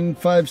coming in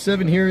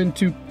 5'7" here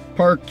into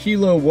Park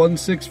Kilo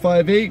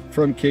 1658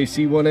 from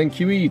KC1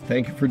 NQE.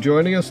 Thank you for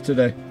joining us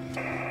today.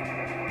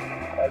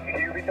 Can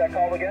you repeat that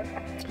call again?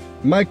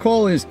 My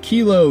call is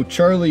Kilo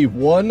Charlie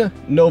 1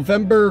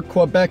 November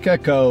Quebec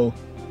Echo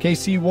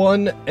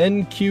KC1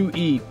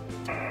 NQE.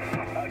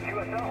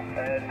 QSL,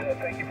 and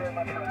thank you very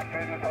much for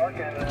activating the park,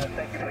 and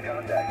thank you for the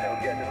contact. I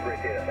hope you guys have a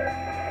great day out there.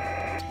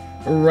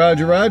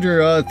 Roger,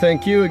 Roger.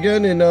 Thank you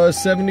again in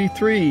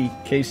 73,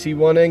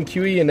 KC1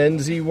 NQE and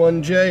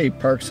NZ1J.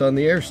 Parks on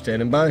the air,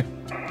 standing by.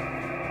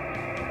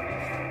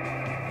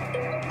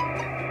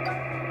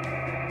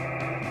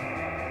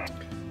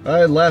 All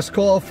right, last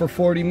call for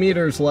 40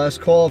 meters.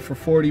 Last call for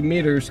 40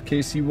 meters.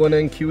 KC1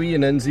 NQE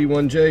and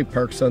NZ1J.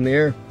 Parks on the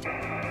air.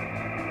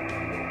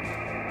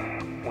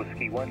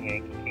 Whiskey 1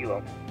 Yankee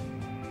Kilo.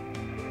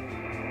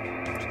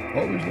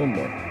 Always one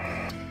more.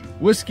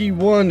 Whiskey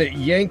 1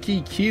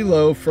 Yankee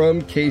Kilo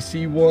from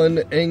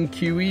KC1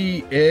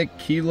 NQE at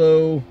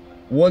Kilo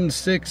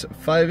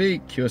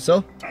 1658.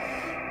 QSL.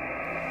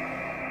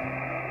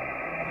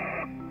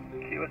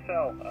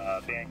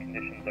 QSL, band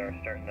conditions are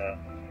starting to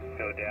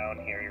go down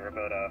here. You're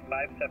about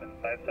 5'7"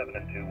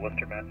 into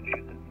Worcester,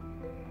 Massachusetts.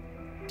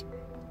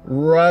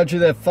 Roger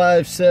that.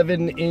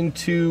 5'7"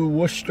 into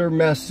Worcester,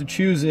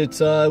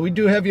 Massachusetts. We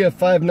do have you at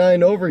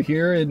 5'9" over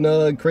here,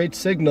 and great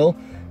signal.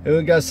 And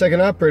we got a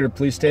second operator.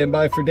 Please stand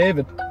by for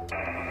David.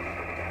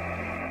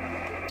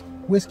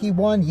 Whiskey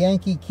 1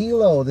 Yankee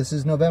Kilo. This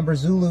is November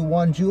Zulu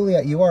 1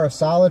 Juliet. You are a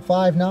solid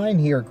 5-9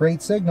 here.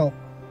 Great signal.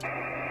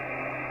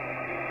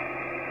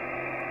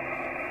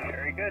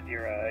 Very good.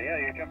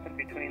 You're jumping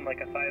between like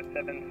a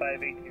 5.7,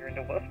 5.8 here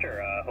into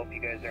Worcester. Hope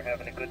you guys are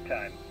having a good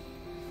time.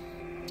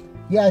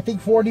 Yeah, I think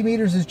 40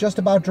 meters is just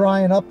about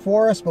drying up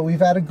for us, but we've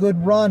had a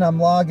good run. I'm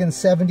logging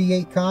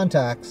 78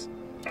 contacts.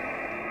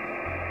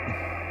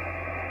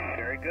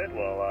 Very good.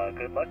 Well,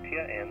 good luck to you.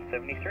 And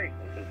 73.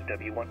 This is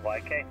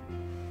W1YK.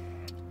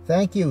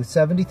 Thank you,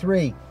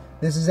 73.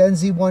 This is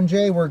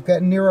NZ1J. We're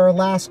getting near our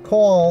last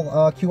call.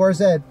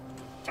 QRZ.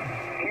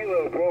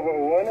 Kilo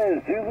Bravo 1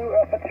 is Zulu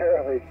Alpha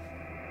Charlie.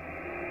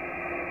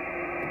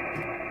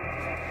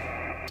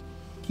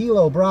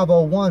 Kilo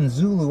Bravo 1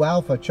 Zulu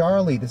Alpha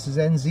Charlie. This is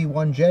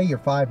NZ1J. You're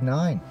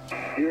 5'9".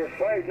 You're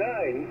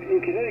 5'9"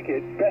 in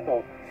Connecticut,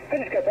 Bethel. I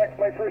just got back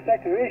from my first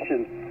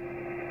activation.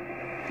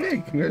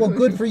 Hey, congratulations. Well,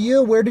 good for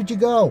you. Where did you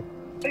go?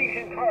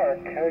 Station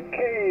Park,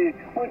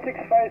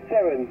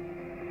 K-1657.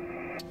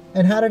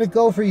 And how did it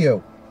go for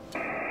you?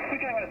 We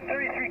got about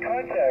 33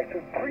 contacts.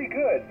 It's pretty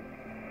good.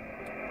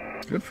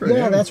 Good for him.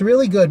 Yeah, that's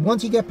really good.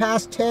 Once you get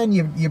past 10,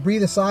 you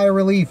breathe a sigh of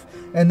relief,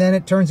 and then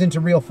it turns into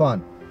real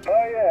fun.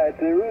 Oh yeah,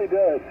 it really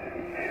does.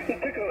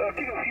 It took a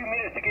few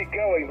minutes to get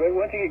going, but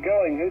once you get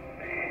going, it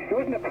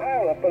wasn't a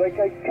pileup, but I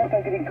kept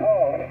on getting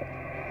calls.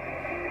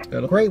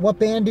 Great. What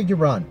band did you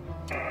run?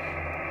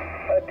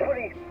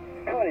 20,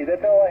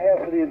 that's all I have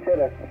for the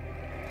antenna.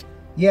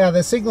 Yeah,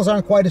 the signals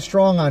aren't quite as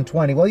strong on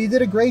 20. Well, you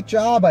did a great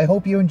job. I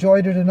hope you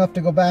enjoyed it enough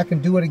to go back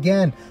and do it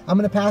again. I'm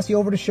going to pass you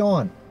over to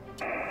Sean.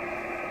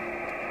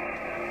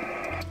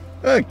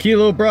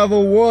 Kilo Bravo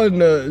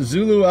 1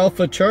 Zulu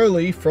Alpha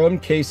Charlie from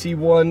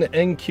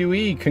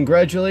KC1NQE.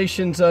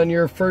 Congratulations on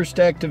your first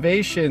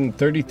activation.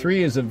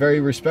 33 is a very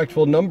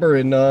respectable number,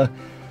 and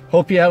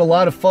hope you had a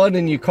lot of fun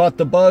and you caught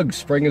the bug.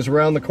 Spring is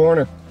around the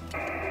corner.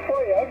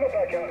 Oh yeah, I'll go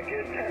back out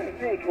again.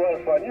 It was a lot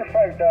of fun. You're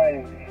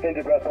 5'9"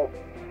 into Bethel.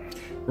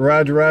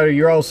 Roger.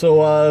 You're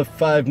also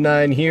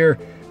 5'9" here.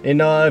 And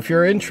if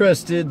you're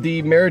interested,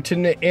 the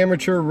Meriton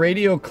Amateur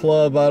Radio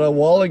Club out of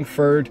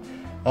Wallingford,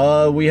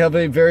 we have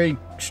a very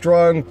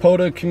strong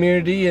Pota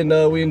community, and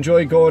we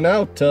enjoy going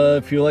out.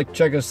 If you like to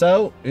check us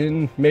out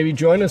and maybe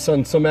join us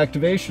on some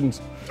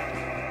activations.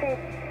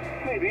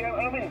 Maybe.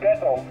 I'm in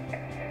Bethel,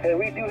 and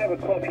we do have a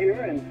club here,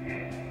 and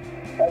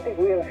I think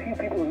we have a few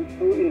people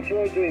who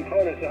enjoy doing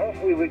Pota, so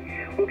hopefully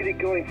we'll get it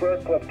going for our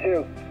club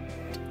too.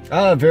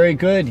 Very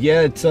good.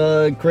 Yeah, it's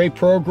a great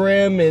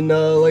program, and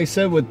like I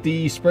said, with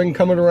the spring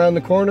coming around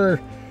the corner,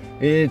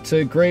 it's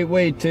a great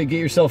way to get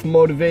yourself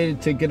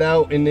motivated to get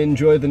out and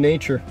enjoy the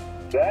nature.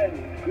 That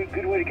is a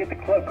good way to get the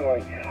club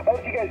going. I'll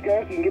let you guys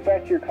go so you can get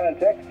back to your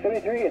contact.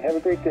 73, and have a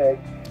great day.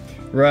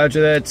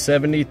 Roger that,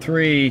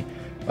 73.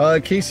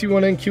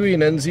 KC1NQE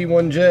and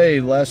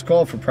NZ1J, last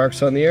call for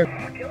Parks on the Air.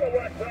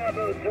 Kilowatt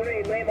Bravo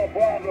 3, Lima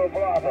Bravo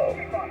Bravo.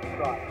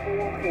 Foxtrot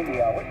 4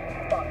 India. What's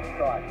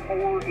Foxtrot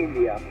 4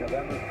 India?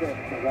 November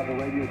 6th, November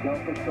Radio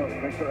Delta,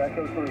 Victor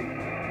Echo 3.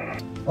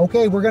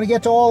 Okay, we're going to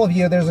get to all of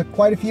you. There's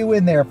quite a few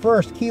in there.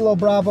 First, Kilo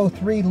Bravo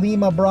 3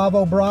 Lima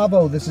Bravo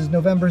Bravo. This is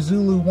November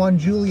Zulu 1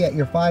 Juliet.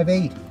 You're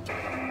 5'8".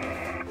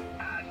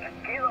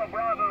 Kilo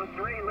Bravo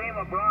 3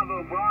 Lima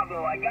Bravo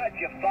Bravo. I got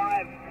you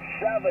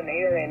 5'7"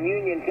 here in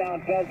Uniontown,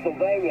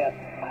 Pennsylvania.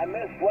 I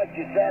missed what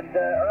you said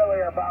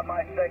earlier about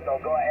my signal.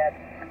 Go ahead.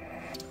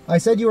 I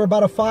said you were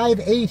about a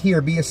 5'8"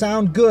 here, but you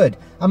sound good.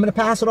 I'm going to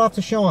pass it off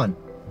to Sean.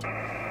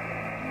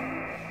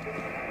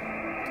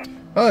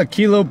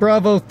 Kilo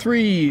Bravo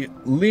 3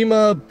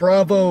 Lima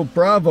Bravo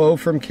Bravo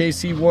from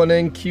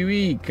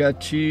KC1NQE.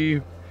 Got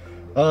you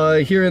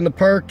here in the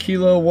park,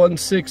 Kilo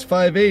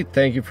 1658.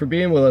 Thank you for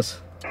being with us.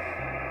 Okay,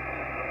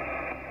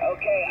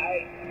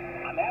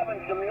 I'm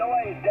having some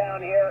noise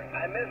down here.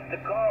 I missed the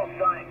call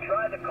sign.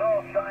 Try the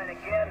call sign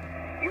again.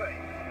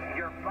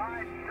 You're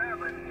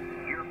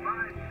 5'7". You're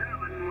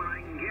 5'7" when I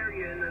can hear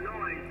you in the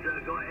noise.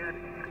 Go ahead.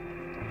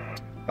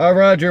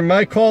 Roger.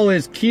 My call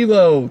is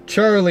Kilo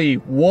Charlie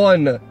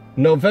 1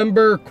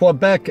 November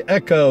Quebec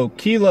Echo.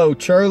 Kilo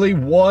Charlie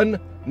 1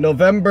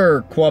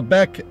 November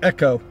Quebec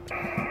Echo.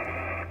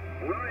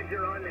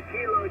 Roger on the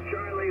Kilo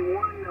Charlie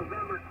 1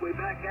 November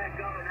Quebec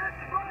Echo. That's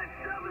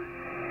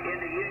 5'7"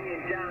 into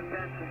Uniontown,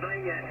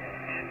 Pennsylvania.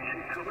 And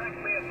correct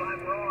me if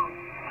I'm wrong.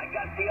 I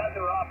got the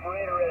other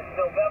operator as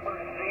November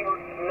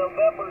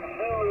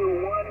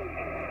Zulu 1.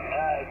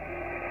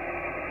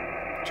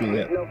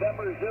 Juliet.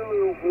 November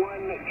Zulu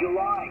 1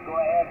 July. Go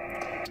ahead.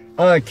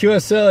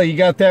 QSL, you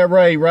got that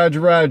right.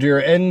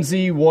 Roger.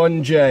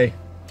 NZ1J.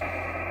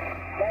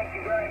 Thank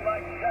you very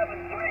much,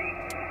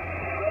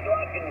 7-3. Good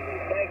luck and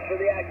thanks for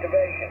the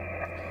activation.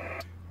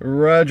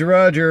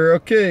 Roger.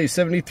 Okay,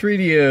 73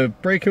 to you.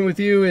 Breaking with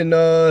you in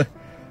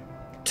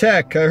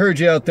Tech. I heard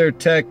you out there,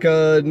 Tech.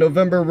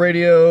 November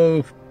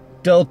Radio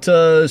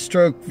Delta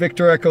Stroke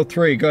Victor Echo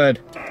 3. Go ahead.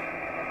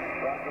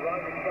 Roger,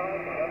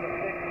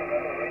 November 6,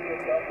 November Radio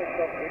Delta,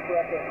 Victor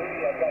Echo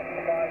 3. I've got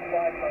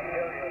 5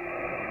 Ontario.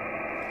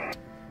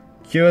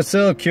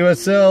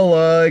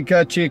 QSL,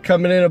 got you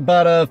coming in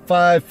about a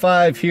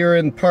 5-5 here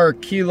in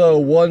Park, Kilo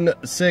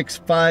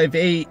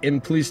 1658,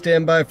 and please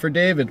stand by for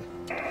David.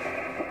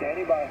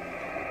 Standing by.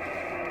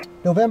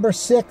 November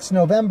 6,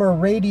 November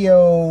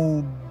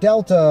Radio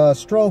Delta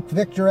Stroke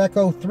Victor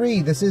Echo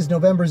 3. This is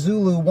November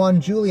Zulu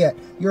 1 Juliet.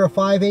 You're a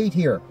 5-8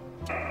 here.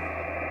 Roger,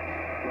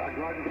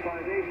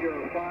 5-8,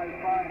 you're a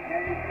 5-5.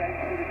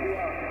 Thanks for the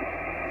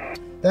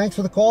QR. Thanks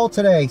for the call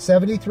today.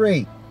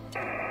 73.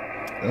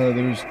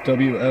 There's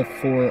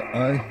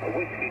WF4I.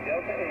 Whiskey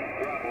Delta 8,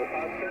 Bravo,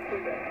 Oscar,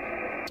 Quebec.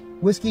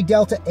 Whiskey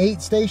Delta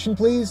 8 station,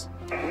 please.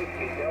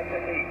 Whiskey Delta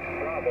 8,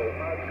 Bravo,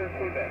 Oscar,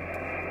 Quebec.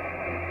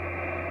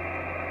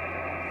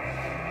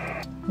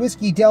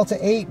 Whiskey Delta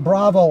 8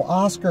 Bravo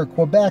Oscar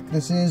Quebec.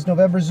 This is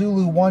November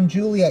Zulu 1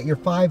 Juliet. You're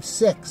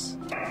 5-6.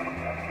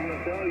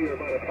 QSL, you're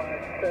about a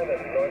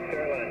 5-7, North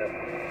Carolina.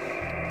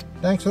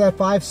 Thanks for that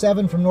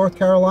 5-7 from North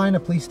Carolina.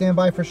 Please stand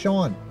by for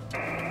Sean.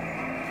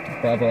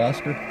 Bravo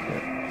Oscar.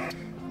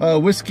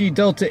 Whiskey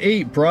Delta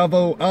 8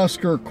 Bravo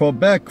Oscar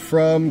Quebec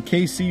from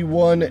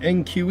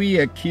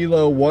KC1NQE at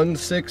Kilo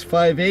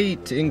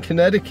 1658 in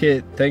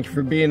Connecticut. Thank you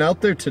for being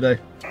out there today.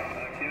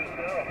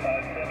 QSL,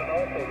 5-7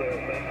 also there.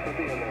 Thanks for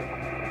being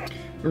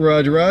there.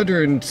 Roger,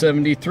 Roger, and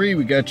 73,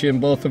 we got you in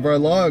both of our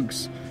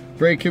logs.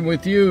 Breaking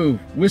with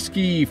you,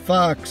 Whiskey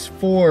Fox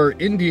 4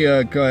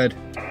 India, go ahead.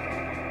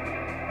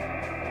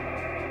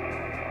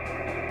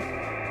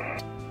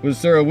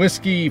 Was there a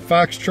Whiskey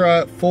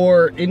Foxtrot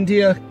 4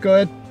 India, go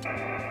ahead.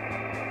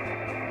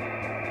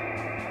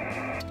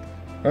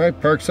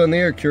 Alright, Park's on the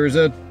air,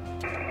 Curzed.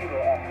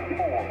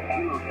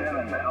 Kilo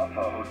 7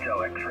 Alpha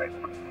Hotel X-ray.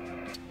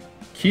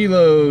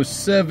 Kilo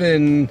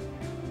 7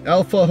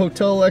 Alpha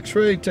Hotel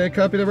X-ray, did I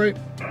copy that right?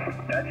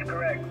 That's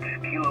correct.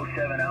 Kilo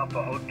 7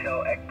 Alpha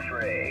Hotel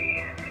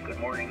X-ray. Good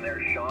morning there,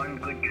 Sean.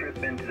 Good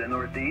trip into the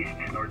Northeast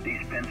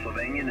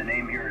Pennsylvania. The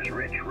name here is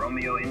Rich.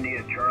 Romeo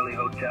India Charlie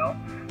Hotel.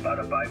 About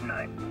a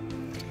 5-9.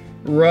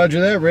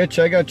 Roger that, Rich.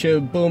 I got you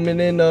booming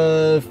in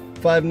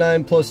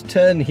 5-9 plus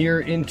 10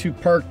 here into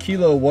Park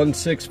Kilo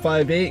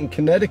 1658 in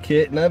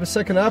Connecticut. And I have a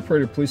second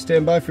operator. Please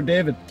stand by for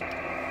David.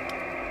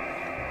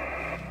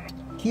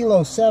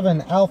 Kilo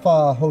 7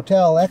 Alpha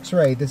Hotel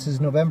X-ray. This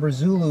is November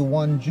Zulu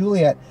 1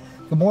 Juliet.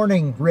 Good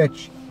morning,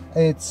 Rich.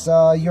 It's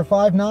your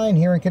 5-9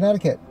 here in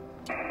Connecticut.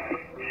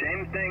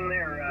 Same thing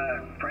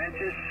there,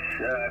 Francis.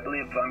 I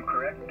believe I'm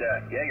correct.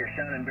 Yeah, you're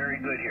sounding very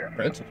good here.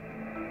 Francis.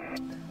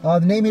 The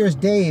name here is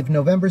Dave,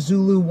 November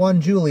Zulu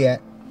 1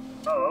 Juliet.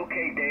 Oh,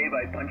 okay, Dave.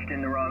 I punched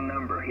in the wrong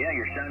number. Yeah,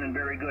 you're sounding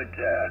very good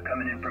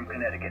coming in from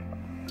Connecticut.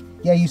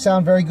 Yeah, you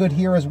sound very good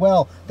here as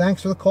well.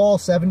 Thanks for the call,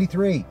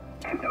 73.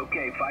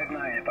 Okay,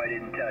 5-9 if I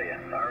didn't tell you.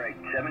 All right,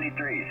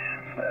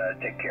 73s.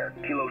 Take care.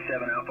 Kilo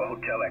 7 Alpha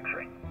Hotel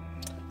X-ray.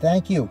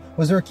 Thank you.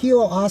 Was there a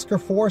Kilo Oscar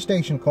 4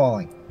 station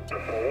calling?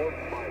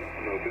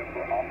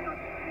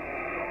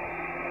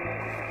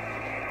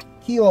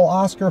 Kilo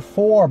Oscar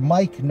 4,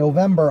 Mike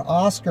November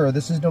Oscar.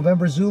 This is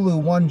November Zulu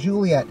 1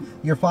 Juliet.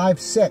 You're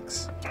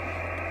 5-6.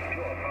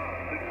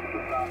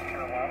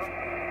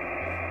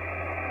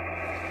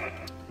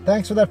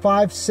 Thanks for that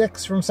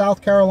 5-6 from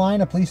South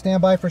Carolina. Please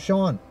stand by for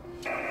Sean.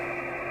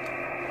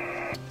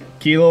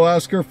 Kilo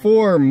Oscar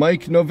 4,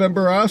 Mike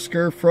November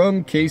Oscar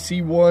from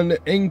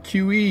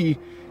KC1NQE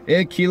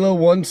at Kilo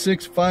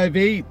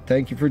 1658.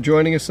 Thank you for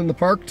joining us in the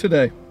park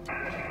today.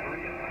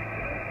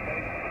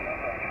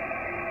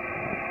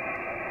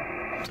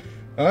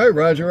 All right,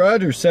 Roger,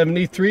 Roger,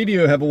 73 to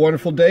you. Have a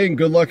wonderful day and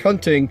good luck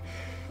hunting.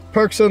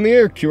 Park's on the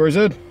air,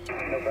 QRZ.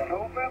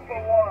 November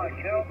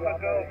 1, Delta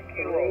Golf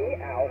Kilo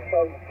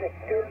Alpha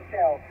Victor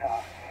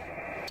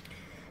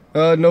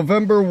Delta.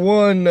 November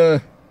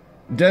 1,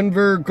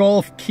 Denver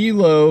Golf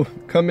Kilo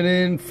coming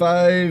in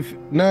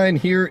 5-9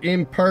 here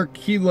in Park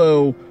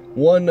Kilo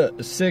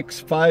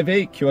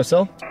 1658.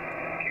 QSL.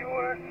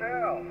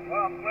 QSL.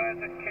 Well, I'm glad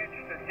to catch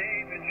the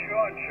Dave and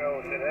Sean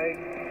show today.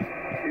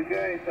 You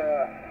guys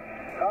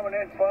coming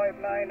in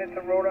 5-9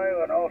 into Rhode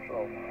Island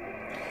also.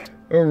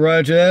 Oh,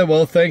 Roger that.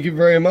 Well, thank you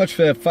very much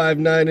for that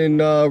 5-9 in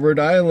Rhode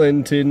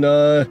Island, and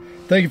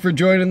thank you for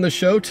joining the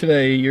show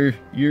today.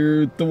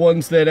 You're the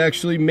ones that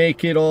actually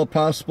make it all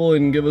possible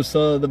and give us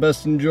the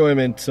best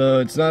enjoyment. So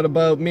it's not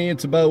about me,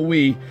 it's about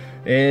we,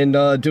 and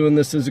doing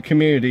this as a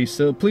community.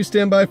 So please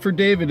stand by for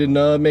David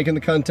and making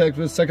the contact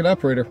with the second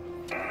operator.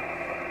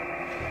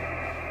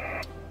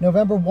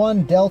 November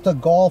 1 Delta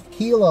Golf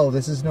Kilo.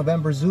 This is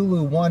November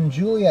Zulu 1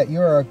 Juliet.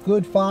 You're a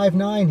good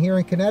 5-9 here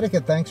in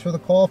Connecticut. Thanks for the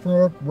call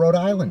from Rhode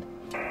Island.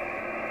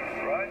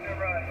 Roger,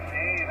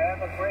 Dave,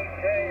 have a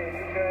great day.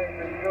 You guys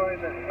enjoy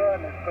the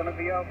sun. It's going to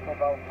be out for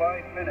about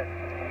 5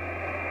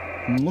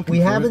 minutes. We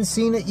haven't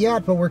seen it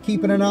yet, but we're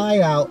keeping an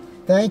eye out.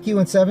 Thank you,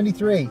 and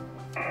 73.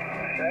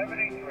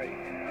 73.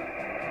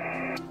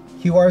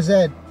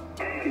 QRZ.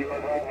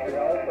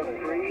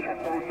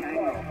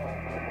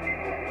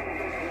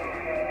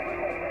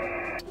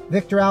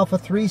 Victor Alpha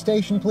 3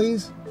 station,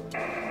 please.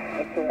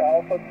 Victor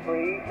Alpha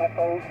 3,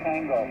 Echo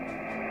Tango.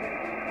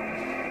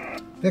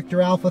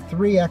 Victor Alpha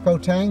 3 Echo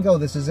Tango.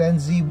 This is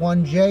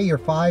NZ1J. You're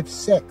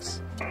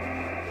 5-6.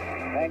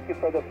 Thank you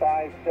for the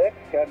 5-6.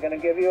 I'm going to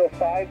give you a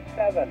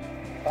 5-7.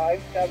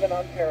 5-7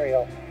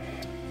 Ontario.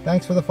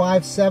 Thanks for the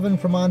 5-7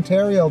 from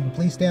Ontario.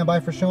 Please stand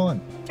by for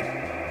Sean.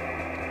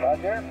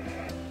 Roger.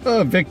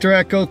 Victor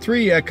Echo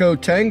 3, Echo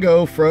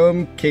Tango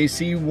from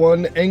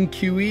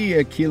KC1NQE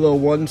at Kilo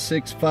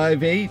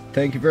 1658.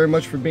 Thank you very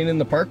much for being in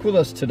the park with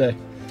us today.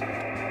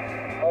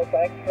 Well,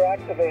 thanks for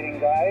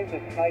activating, guys.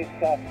 It's nice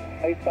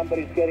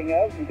somebody's getting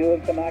out and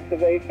doing some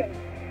activation.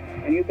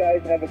 And you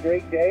guys have a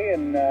great day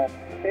and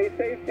stay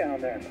safe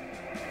down there.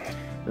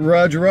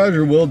 Roger,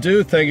 Roger, will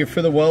do. Thank you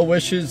for the well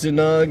wishes, and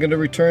going to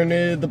return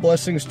the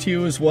blessings to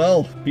you as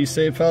well. Be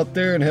safe out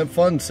there and have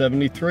fun.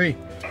 73.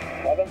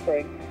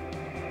 7-3.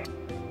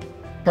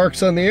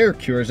 Parks on the air,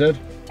 QRZ.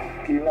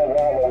 Kilo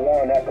Bravo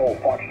 1 Echo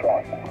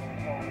Foxtrot.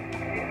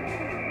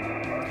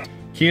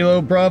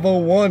 Kilo Bravo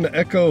 1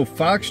 Echo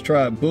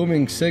Foxtrot,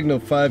 booming signal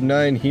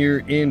 5-9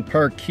 here in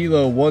Park.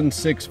 Kilo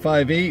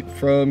 1658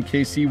 from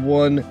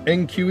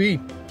KC1NQE.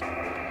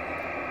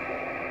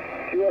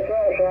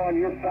 QSL, Sean,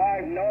 you're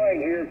 5-9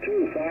 here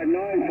too.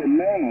 5-9 from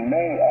Maine.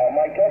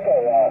 Mike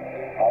Echo,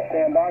 I'll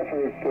stand by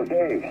for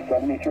Dave.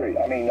 73.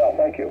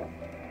 Thank you.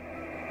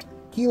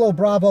 Kilo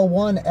Bravo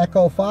 1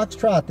 Echo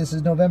Foxtrot. This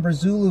is November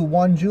Zulu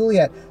 1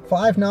 Juliet.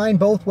 5-9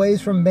 both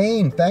ways from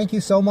Maine. Thank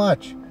you so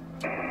much.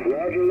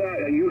 Roger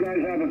that. You guys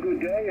have a good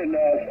day, and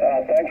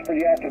thanks for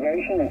the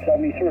activation. And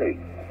 73.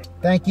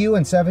 Thank you,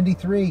 and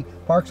 73.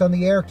 Parks on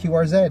the air,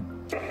 QRZ.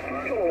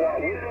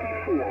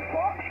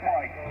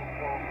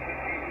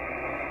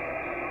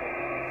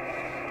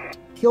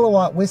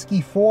 Kilowatt Whiskey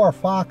 4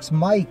 Fox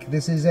Mike.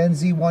 This is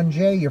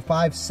NZ1J. You're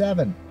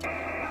 5-7.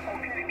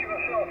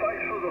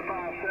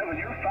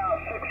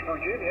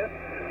 Virginia,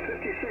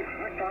 56,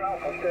 Victor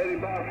Alpha, standing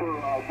by for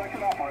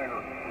second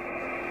operator.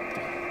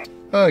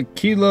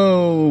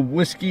 Kilo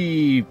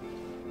Whiskey,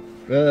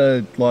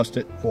 lost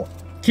it. 4.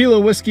 Kilo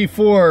Whiskey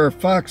 4,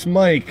 Fox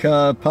Mike,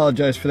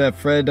 apologize for that,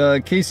 Fred.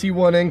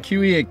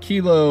 KC1NQE at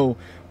Kilo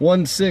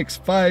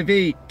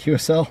 1658,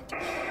 QSL. Yeah,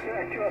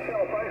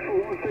 QSL, thanks for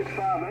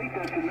 1658,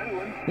 that's a new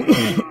one.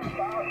 56,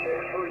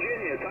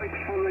 Virginia, thanks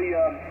for the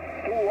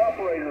dual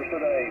operators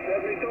today,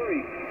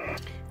 73.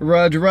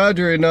 Roger,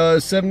 Roger,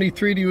 and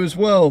 73 to you as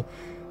well.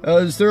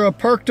 Is there a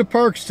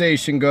park-to-park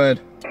station? Go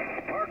ahead.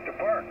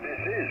 Park-to-park, this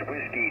is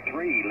Whiskey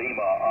 3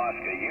 Lima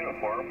Oscar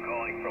Uniform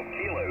calling from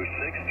Kilo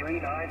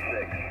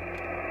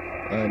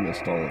 6396. I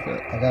missed all of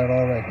that. I got it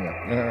all right here.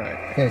 All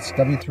right. Okay, it's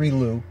W3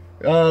 Lou.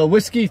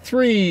 Whiskey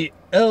 3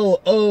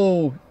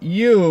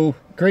 LOU.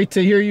 Great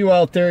to hear you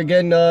out there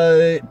again,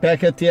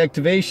 back at the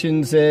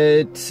activations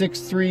at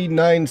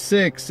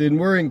 6396, and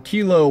we're in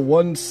Kilo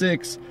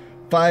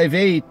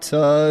 1658.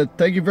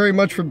 Thank you very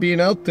much for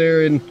being out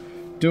there and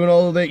doing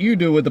all that you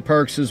do with the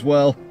parks as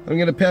well. I'm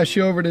going to pass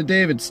you over to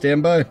David.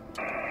 Stand by.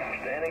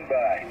 Standing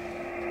by.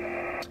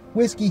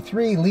 Whiskey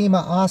 3 Lima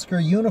Oscar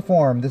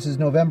Uniform. This is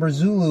November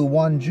Zulu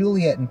 1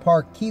 Juliet in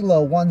Park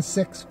Kilo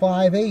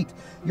 1658.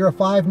 You're a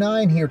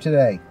 5-9 here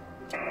today.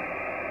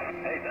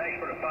 Hey, thanks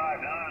for the 5-9.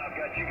 I've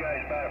got you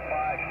guys about a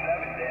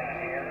 5-7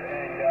 down here,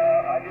 and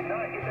I did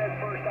not get that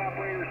first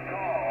operator's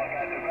call. I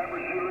got November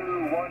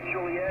Zulu 1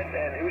 Juliet,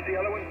 and who's the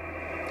other one?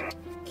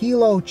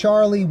 Kilo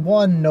Charlie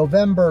 1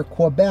 November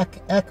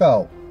Quebec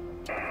Echo.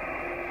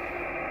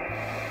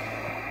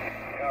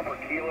 Copper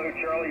Kilo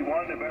Charlie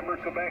 1 November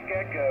Quebec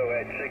Echo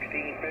at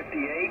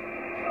 1658,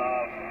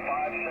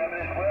 5-7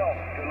 as well.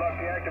 Good luck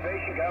with the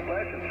activation. God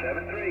bless, and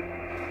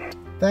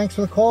 7-3. Thanks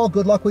for the call.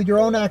 Good luck with your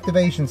own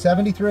activation.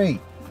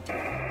 73.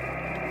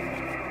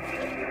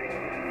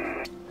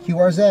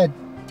 QRZ.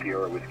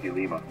 Sierra Whiskey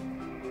Lima.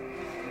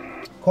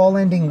 Call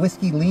ending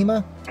Whiskey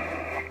Lima.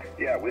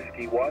 Yeah,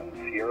 Whiskey 1,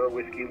 Sierra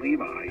Whiskey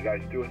Lima. How you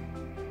guys doing?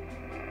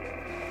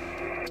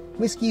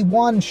 Whiskey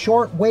 1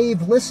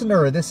 shortwave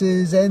listener. This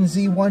is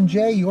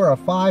NZ1J. You are a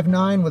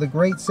 5-9 with a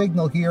great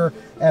signal here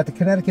at the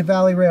Connecticut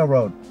Valley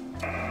Railroad.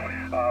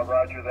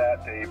 Roger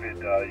that, David.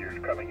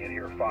 You're coming in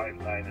here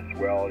 5-9 as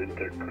well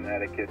into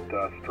Connecticut,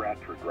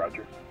 Stratford.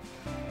 Roger.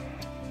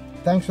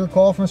 Thanks for the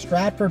call from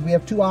Stratford. We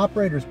have 2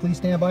 operators. Please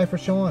stand by for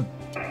Sean.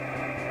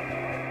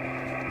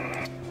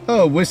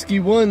 Whiskey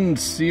 1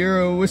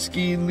 Sierra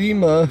Whiskey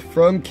Lima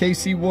from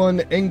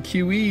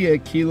KC1NQE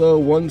at Kilo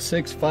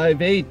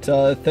 1658.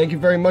 Thank you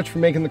very much for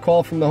making the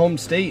call from the home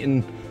state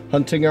and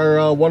hunting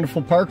our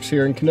wonderful parks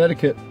here in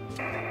Connecticut.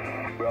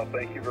 Well,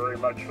 thank you very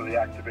much for the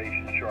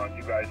activation, Sean.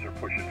 You guys are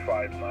pushing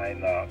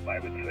 5-9, I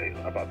would say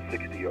about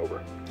 60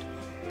 over.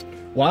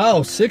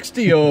 Wow,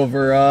 60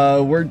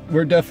 over.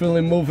 We're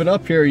definitely moving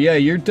up here. Yeah,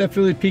 you're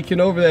definitely peeking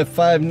over that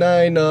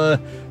 5-9,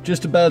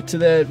 just about to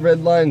that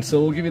red line.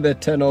 So we'll give you that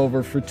 10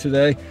 over for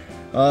today.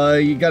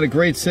 You got a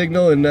great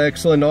signal and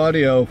excellent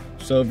audio.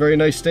 So very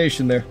nice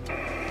station there.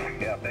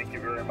 Yeah, thank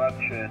you very much.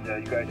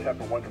 And you guys have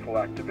a wonderful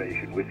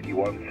activation. Whiskey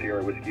 1,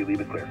 Sierra Whiskey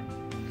Lima clear.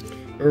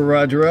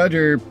 Roger,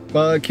 Roger.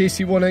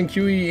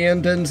 KC1NQE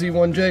and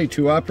NZ1J,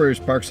 2 operators,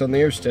 parks on the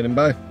air, standing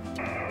by.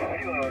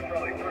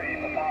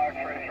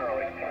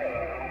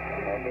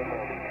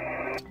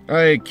 All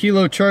right,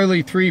 Kilo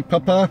Charlie 3,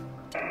 Papa.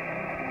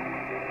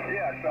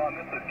 Yeah, Sean,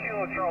 this is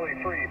Kilo Charlie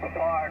 3,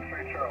 Papa X-ray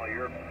X-ray Charlie,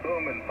 you're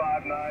booming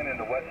 5-9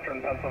 into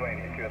western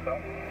Pennsylvania,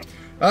 QSL.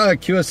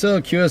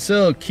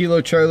 QSL,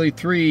 Kilo Charlie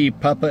 3,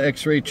 Papa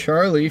X-ray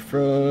Charlie.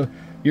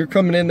 You're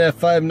coming in at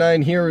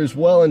 5-9 here as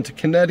well into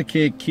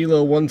Connecticut,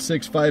 Kilo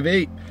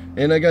 1658.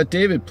 And I got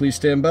David, please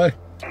stand by.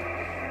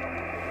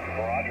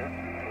 Roger.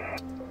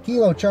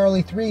 Kilo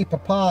Charlie 3,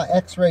 Papa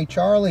X-ray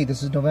Charlie.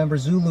 This is November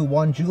Zulu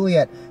 1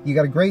 Juliet. You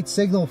got a great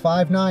signal,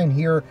 5-9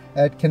 here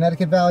at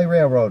Connecticut Valley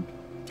Railroad.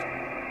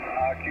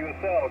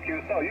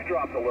 QSL, you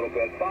dropped a little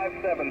bit.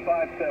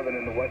 5757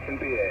 in the western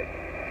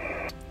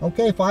PA.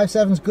 Okay,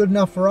 57's good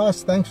enough for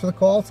us. Thanks for the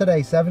call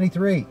today,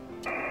 73.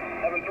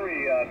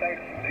 73,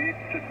 thanks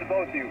to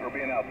both of you for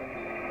being out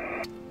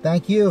there.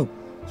 Thank you.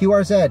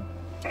 QRZ.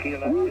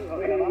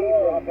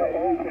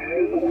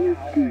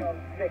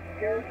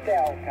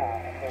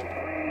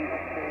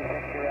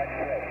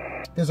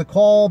 There's a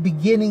call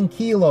beginning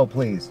Kilo,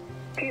 please.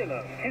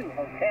 Kilo 2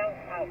 Hotel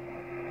Alpha.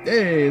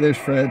 Hey, there's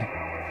Fred.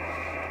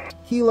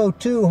 Kilo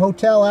 2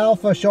 Hotel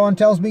Alpha. Sean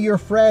tells me you're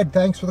Fred.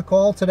 Thanks for the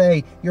call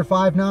today. You're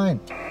 5-9.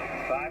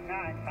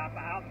 5-9 Papa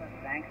Alpha.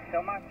 Thanks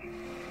so much.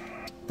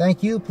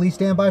 Thank you. Please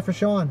stand by for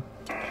Sean.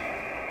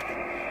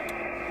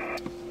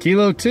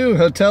 Kilo 2,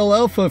 Hotel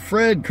Alpha,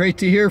 Fred, great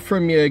to hear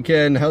from you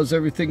again. How's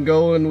everything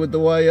going with the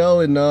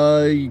YL, and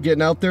you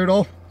getting out there at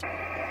all?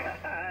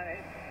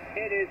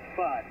 It is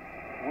fun.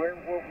 We're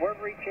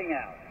reaching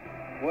out.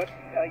 What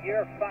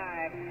you're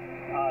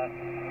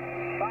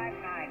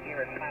 5-9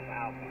 here at Papa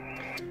Alpha.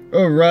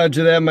 Oh,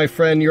 roger that, my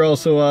friend. You're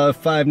also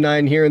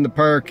 5-9 here in the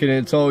park, and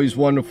it's always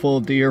wonderful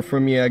to hear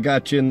from you. I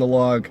got you in the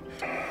log.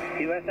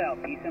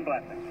 QSL, peace and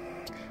blessings.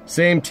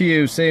 Same to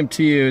you,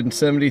 in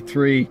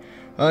 73.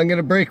 I'm going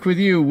to break with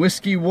you.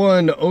 Whiskey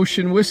 1,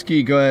 Ocean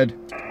Whiskey, go ahead.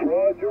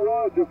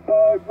 Roger,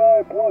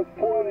 5-9 plus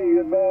 20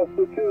 in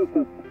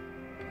Massachusetts.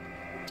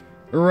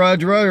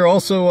 Roger,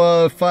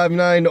 also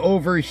 5-9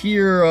 over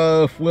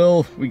here.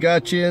 Will, we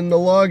got you in the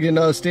log,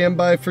 and stand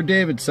by for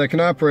David,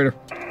 second operator.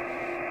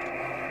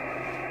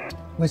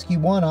 Whiskey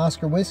 1,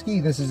 Oscar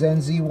Whiskey. This is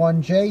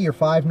NZ1J. You're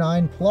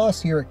 5-9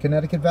 plus here at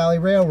Connecticut Valley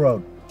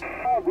Railroad.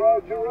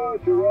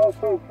 Roger,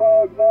 also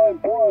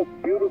 5-9 plus,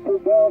 beautiful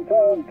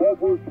downtown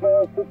Douglas,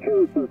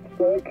 Massachusetts.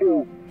 Thank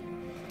you.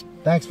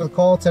 Thanks for the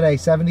call today,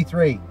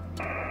 73.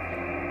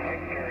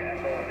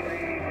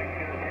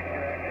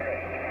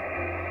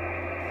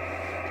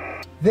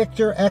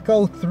 Victor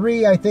Echo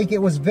 3, I think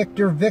it was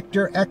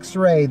Victor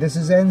X-ray. This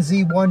is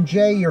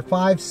NZ1J, you're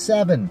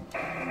 5-7.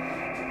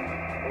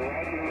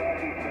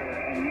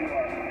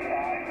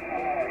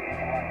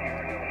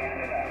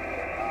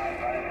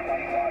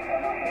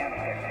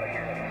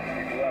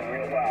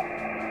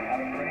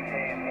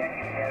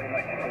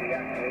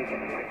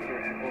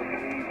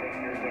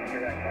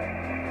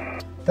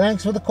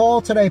 Thanks for the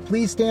call today.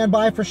 Please stand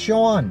by for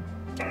Sean.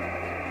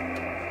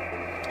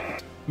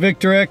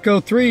 Victor Echo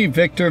 3,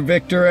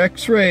 Victor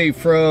X-ray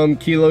from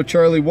Kilo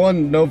Charlie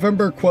 1,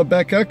 November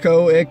Quebec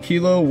Echo at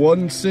Kilo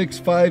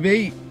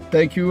 1658.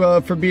 Thank you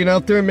for being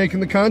out there and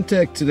making the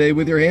contact today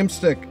with your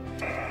hamstick.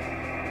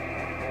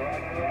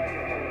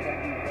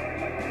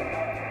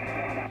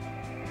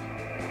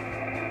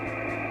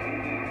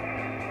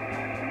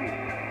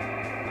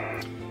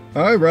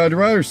 All right,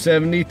 Roger,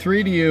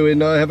 73 to you,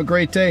 and have a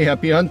great day.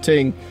 Happy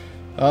hunting.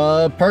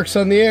 Parks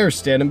on the air,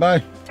 standing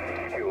by.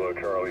 Kilo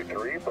Charlie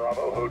 3,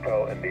 Bravo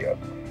Hotel India.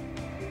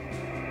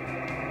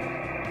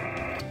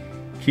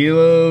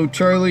 Kilo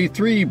Charlie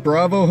 3,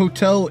 Bravo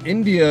Hotel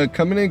India,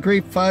 coming in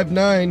great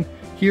 5-9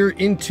 here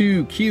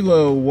into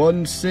Kilo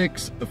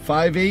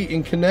 1658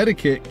 in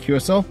Connecticut.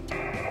 QSL?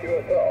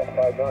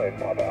 QSL 5-9,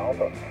 Papa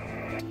Alpha.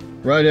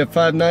 Right at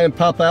 5-9,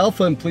 Papa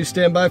Alpha, and please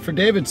stand by for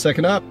David,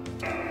 second up.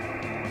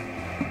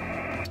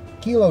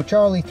 Kilo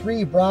Charlie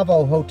 3,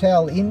 Bravo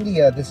Hotel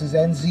India. This is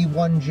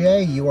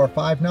NZ1J. You are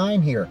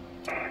 5-9 here.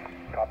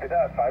 Copy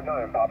that,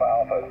 5-9, Papa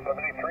Alpha,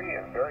 73,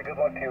 and very good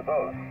luck to you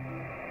both.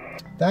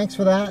 Thanks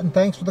for that, and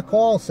thanks for the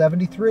call,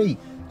 73.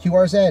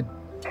 QRZ.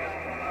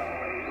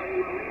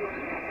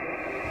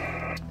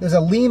 There's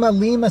a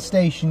Lima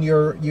station.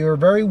 You're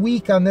very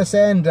weak on this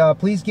end.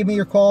 Please give me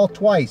your call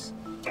twice.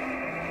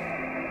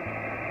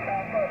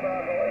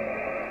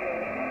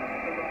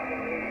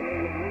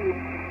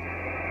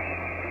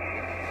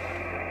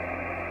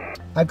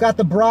 I've got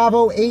the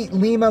Bravo 8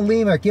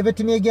 Lima. Give it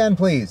to me again,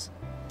 please.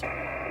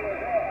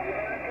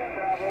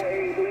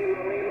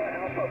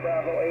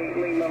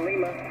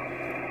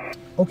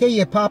 Okay,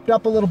 you popped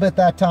up a little bit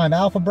that time.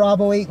 Alpha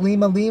Bravo 8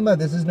 Lima.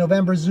 This is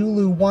November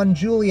Zulu 1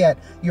 Juliet.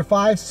 You're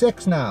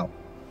 5-6 now.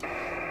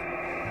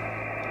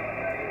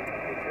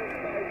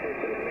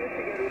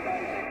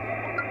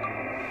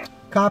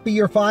 Copy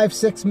your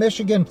 5-6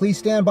 Michigan. Please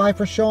stand by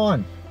for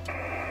Sean.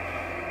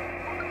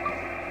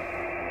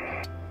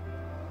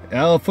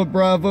 Alpha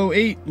Bravo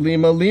 8,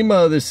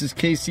 Lima. This is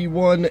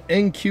KC1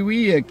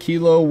 NQE at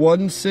Kilo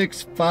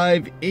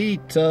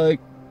 1658.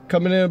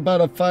 Coming in about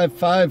a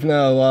 5-5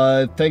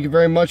 now. Thank you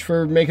very much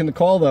for making the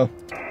call, though.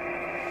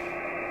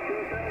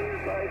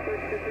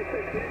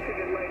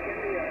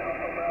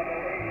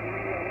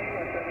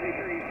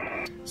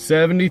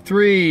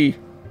 73.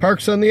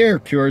 Parks on the air,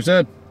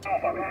 QRZ.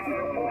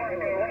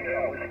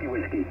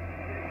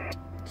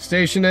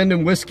 Station end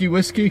in Whiskey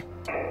Whiskey.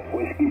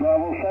 Whiskey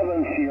Bravo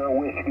 7, Sierra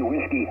Whiskey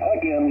Whiskey.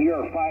 Again,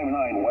 you're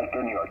 59,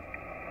 Western York.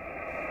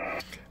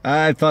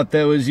 I thought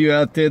that was you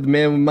out there, the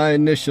man with my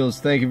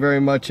initials. Thank you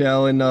very much,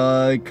 Alan.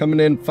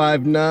 Coming in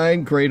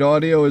 5-9, great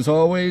audio as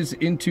always,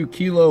 into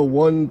Kilo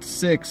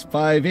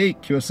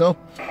 1658, QSL.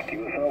 QSL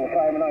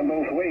 59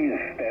 both ways,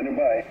 standing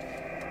by.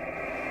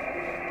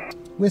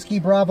 Whiskey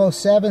Bravo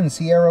 7,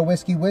 Sierra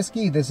Whiskey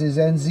Whiskey. This is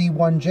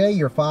NZ1J,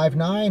 you're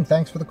 5-9.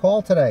 Thanks for the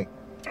call today.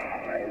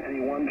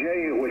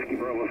 NZ1J, Whiskey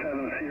Bravo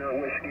 7, Sierra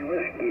Whiskey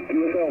Whiskey.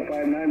 QSL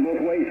 59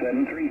 both ways,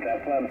 73,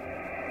 tap 11.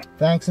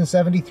 Thanks in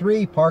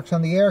 73, Parks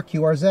on the air,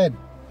 QRZ.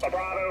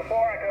 Bravo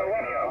 4, Echo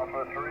Romeo.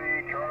 Alpha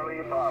 3,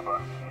 Charlie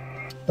Papa.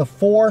 The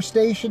 4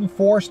 station,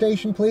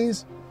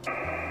 please.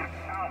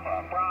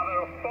 Alpha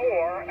Bravo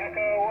 4,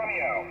 Echo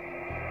Romeo.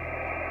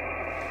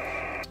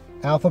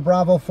 Alpha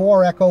Bravo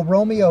 4, Echo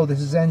Romeo. This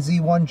is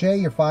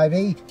NZ1J, you're 5-8. Got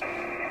you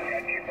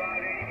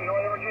 5-8,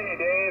 Northern Virginia,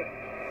 Dave.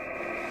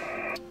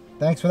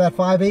 Thanks for that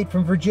 5-8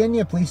 from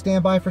Virginia. Please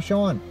stand by for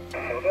Sean.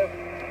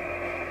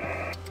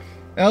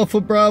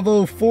 Alpha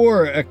Bravo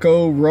 4,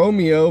 Echo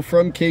Romeo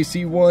from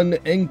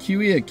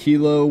KC1NQE at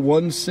Kilo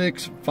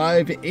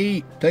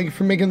 1658. Thank you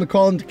for making the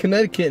call into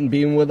Connecticut and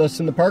being with us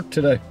in the park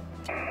today.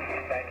 Thank you,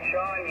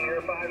 Sean.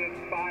 You're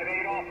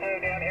 5-8 also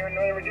down here in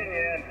Northern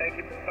Virginia, and thank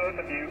you for both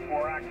of you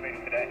for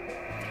activating today.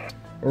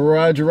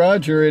 Roger,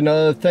 Roger, and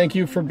thank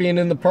you for being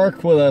in the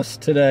park with us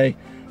today.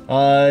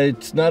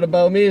 It's not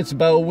about me, it's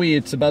about we.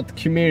 It's about the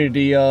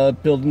community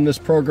building this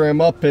program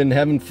up and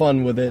having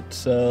fun with it.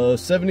 So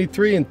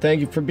 73, and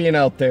thank you for being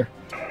out there.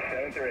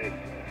 73.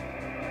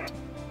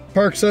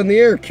 Parks on the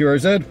air,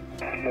 QRZ.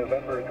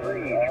 November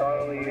 3,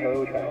 Charlie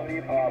Hotel.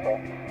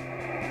 Papa.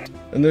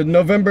 And the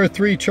November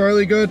 3,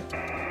 Charlie, good?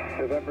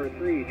 November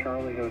 3,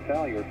 Charlie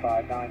Hotel, you're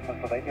 5-9,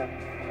 Pennsylvania.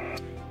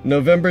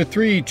 November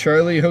 3,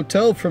 Charlie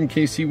Hotel from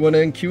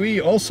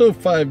KC1NQE, also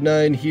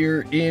 5-9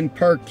 here in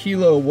Park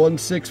Kilo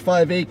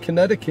 1658,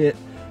 Connecticut.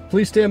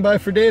 Please stand by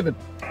for David.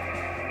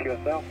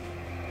 QSL.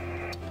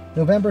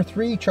 November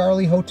 3,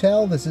 Charlie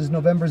Hotel. This is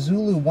November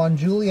Zulu 1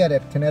 Juliet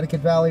at Connecticut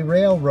Valley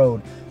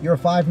Railroad. You're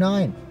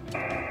 5-9.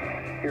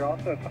 You're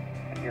also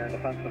here in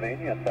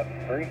Pennsylvania,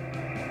 7-3.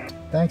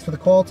 Thanks for the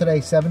call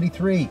today,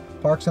 73.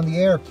 Parks on the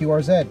air,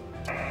 QRZ.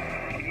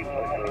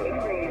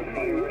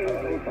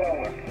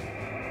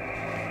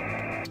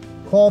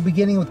 Call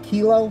beginning with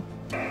Kilo.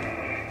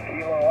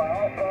 Kilo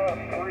Alpha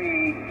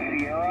 3,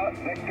 Sierra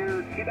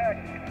Victor, Quebec.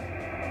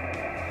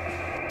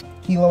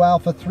 Kilo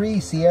Alpha 3,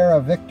 Sierra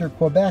Victor,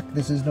 Quebec.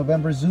 This is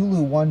November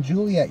Zulu 1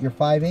 Juliet. You're 5-8.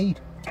 Roger,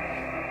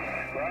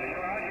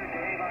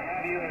 Dave. I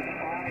have you as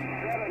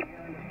 5-7 here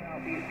in the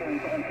southeastern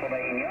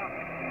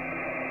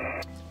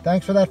Pennsylvania.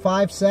 Thanks for that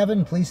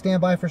 5-7. Please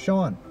stand by for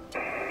Sean.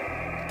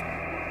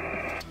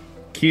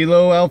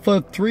 Kilo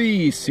Alpha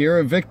 3,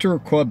 Sierra Victor,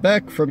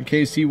 Quebec from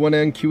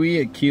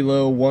KC1NQE at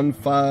Kilo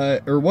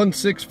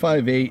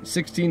 1658,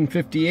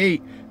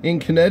 1658 in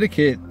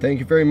Connecticut. Thank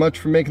you very much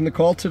for making the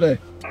call today.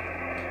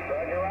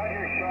 Roger,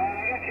 Roger, Sean.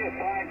 I got you at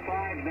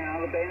 5-5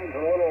 now. The band's a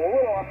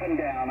little up and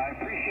down. I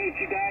appreciate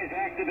you guys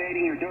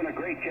activating. You're doing a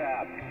great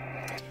job.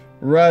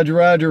 Roger,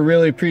 Roger,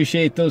 really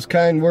appreciate those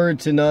kind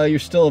words, and you're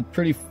still a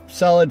pretty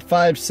solid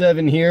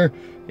 5-7 here,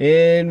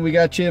 and we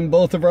got you in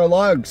both of our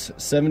logs.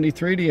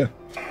 73 to you.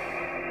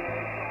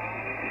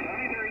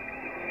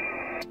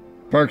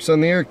 Parks on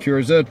the air,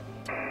 QRZ.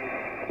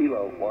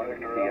 Kilo 1,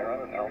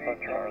 Sierra Alpha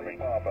Charlie.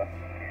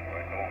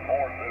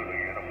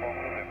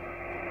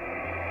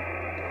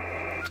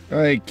 All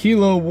right,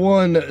 Kilo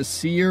 1,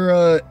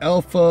 Sierra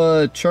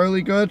Alpha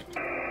Charlie, good?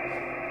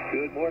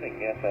 Good morning.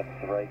 Yes, that's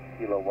right.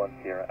 Kilo 1,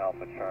 Sierra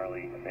Alpha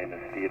Charlie. My name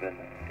is Steven.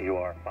 You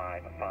are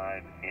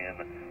 5-5 in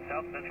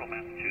South Central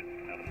Massachusetts.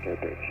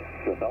 Sturbridge.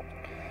 QSL.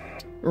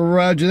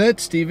 Roger that,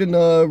 Stephen.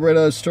 Right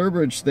out of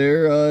Sturbridge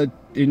there.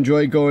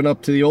 Enjoy going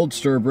up to the old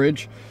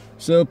Sturbridge.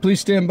 So please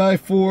stand by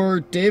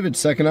for David,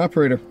 second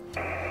operator.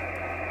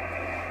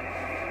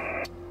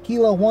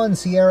 Kilo 1,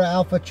 Sierra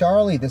Alpha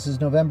Charlie. This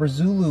is November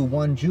Zulu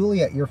 1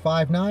 Juliet. You're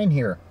 5-9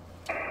 here.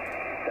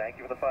 Thank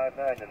you for the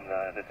 5-9, and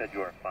as I said,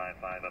 you are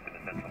 5-5 up in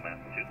Central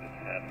Massachusetts.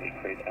 Have a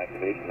great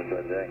activation.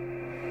 Enjoy the day.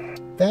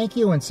 Thank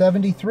you. And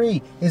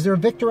 73. Is there a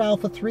Victor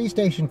Alpha 3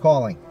 station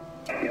calling?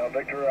 Yeah,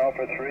 Victor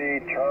Alpha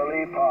 3,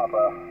 Charlie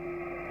Papa.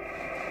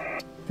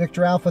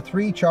 Victor Alpha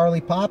 3,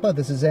 Charlie Papa.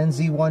 This is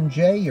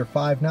NZ1J. You're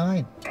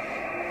 5-9.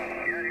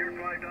 You're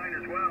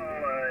 5-9 as well.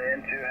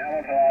 Into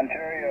Hamilton,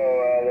 Ontario.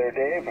 There,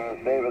 Dave.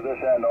 Dave at this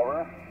end,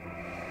 over.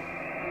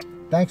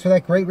 Thanks for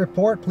that great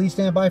report. Please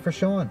stand by for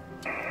Sean.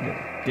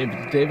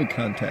 David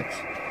contacts.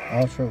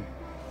 Also,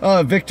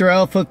 Victor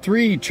Alpha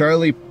 3,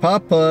 Charlie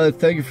Papa.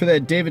 Thank you for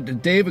that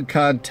David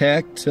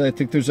contact. I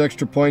think there's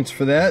extra points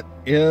for that.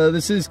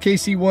 This is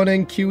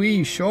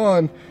KC1NQE,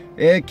 Sean,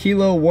 at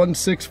Kilo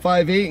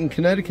 1658 in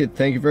Connecticut.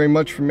 Thank you very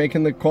much for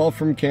making the call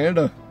from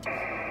Canada.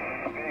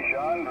 Okay,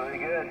 Sean, very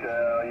good.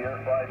 You're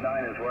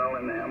 5-9 as well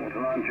in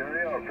Hamilton,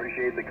 Ontario.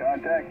 Appreciate the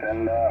contact,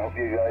 and hope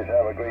you guys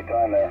have a great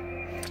time there.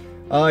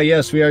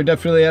 Yes, we are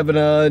definitely having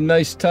a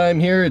nice time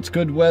here. It's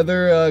good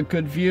weather,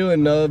 good view,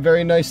 and a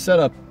very nice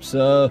setup.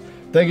 So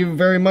thank you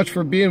very much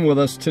for being with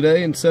us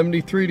today, and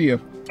 73 to you.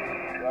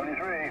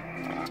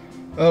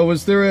 73.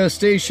 Was there a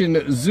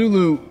station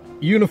Zulu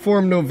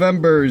Uniform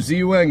November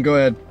ZUN? Go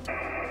ahead.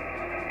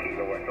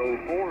 Kilo Echo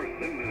 4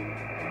 Zulu.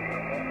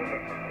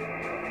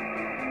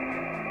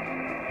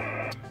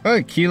 All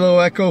right, Kilo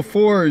Echo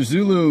 4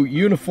 Zulu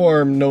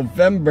Uniform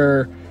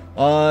November.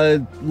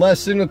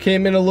 Last signal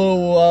came in a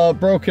little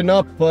broken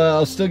up.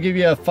 I'll still give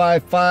you a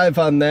 5-5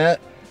 on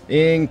that.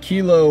 In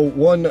Kilo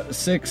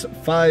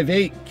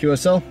 1658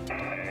 QSL.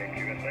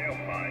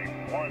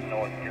 QSL 5-1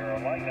 North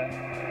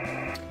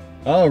Carolina.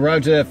 Oh,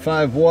 roger that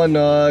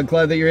 5-1.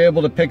 Glad that you're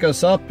able to pick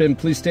us up, and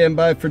please stand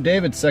by for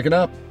David, second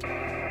up.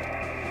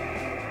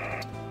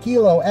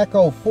 Kilo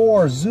Echo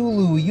 4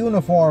 Zulu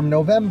Uniform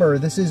November.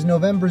 This is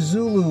November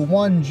Zulu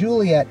 1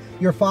 Juliet.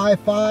 You're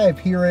 5-5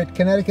 here at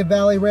Connecticut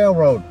Valley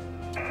Railroad.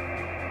 You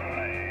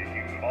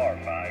are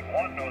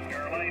 5-1 North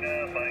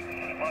Carolina. Thanks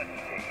so much.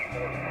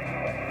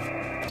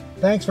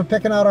 Thanks for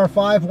picking out our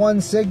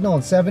 5-1 signal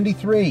in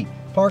 73.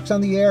 Parks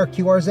on the air,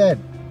 QRZ.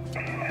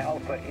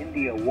 Alpha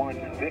India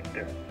 1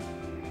 Victor.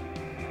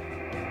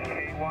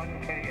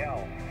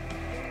 K1KL.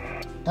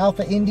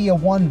 Alpha India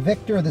 1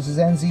 Victor. This is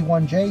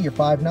NZ1J. You're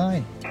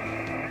 5-9.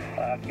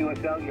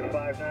 QSL, you're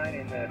 5-9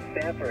 in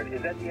Stanford.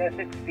 Is that the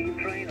Essex steam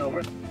train?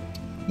 Over.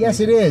 Yes,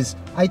 it is.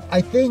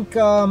 I think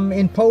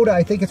in Pota,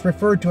 I think it's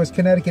referred to as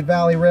Connecticut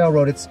Valley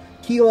Railroad. It's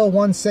Kilo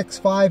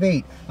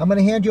 1658. I'm going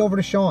to hand you over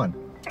to Sean.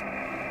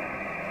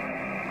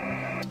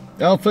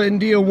 Alpha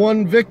India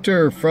 1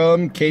 Victor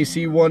from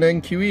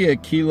KC1NQE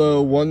at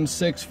Kilo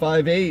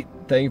 1658.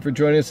 Thank you for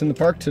joining us in the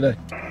park today.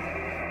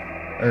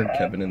 Or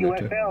Kevin in there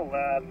too.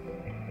 QSL,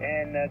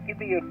 and give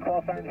me your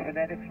call sign and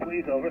phonetics,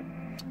 please. Over.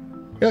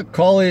 Yeah,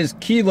 call is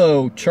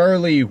Kilo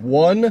Charlie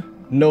 1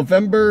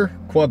 November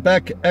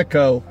Quebec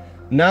Echo,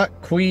 not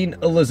Queen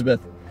Elizabeth.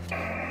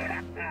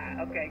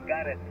 Okay,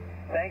 got it.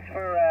 Thanks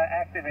for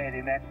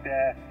activating that.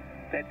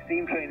 That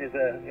steam train is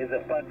a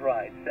fun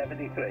ride.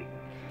 73.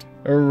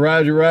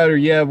 Roger, roger.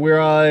 Yeah,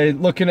 we're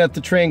looking at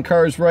the train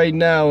cars right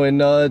now,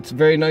 and it's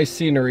very nice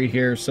scenery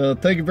here. So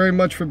thank you very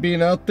much for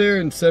being out there,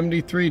 and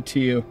 73 to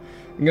you.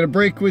 I'm going to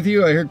break with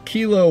you. I heard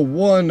Kilo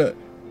 1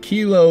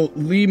 Kilo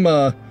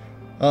Lima.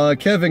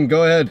 Kevin,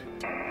 go ahead.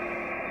 Hey,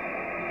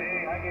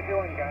 how you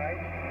doing, guys?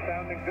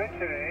 Sounding good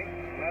today.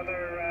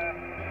 Another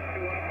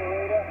 2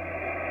 operator.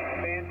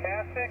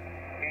 Fantastic.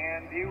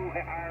 And you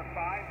are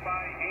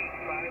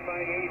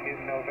 5x8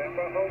 in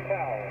November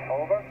Hotel.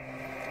 Over.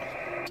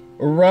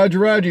 Roger,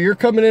 roger. You're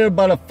coming in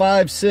about a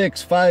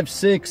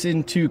 5-6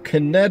 into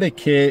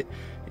Connecticut,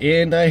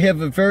 and I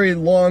have a very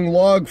long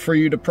log for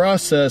you to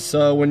process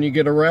when you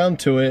get around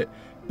to it.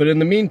 But in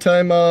the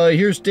meantime,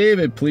 here's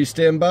David. Please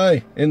stand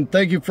by. And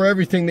thank you for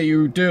everything that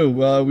you do.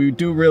 We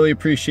do really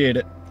appreciate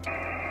it.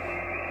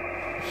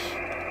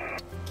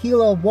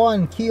 Kilo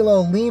 1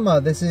 Kilo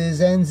Lima. This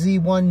is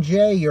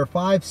NZ1J. You're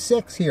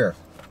 5-6 here.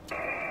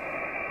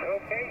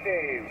 Okay,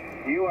 Dave.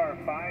 You are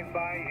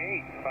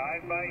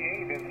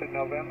 5x8 into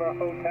November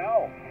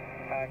Hotel.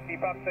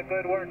 Keep up the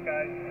good work,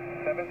 guys.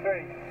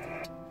 7-3.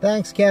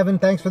 Thanks, Kevin.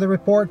 Thanks for the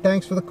report.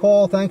 Thanks for the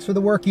call. Thanks for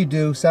the work you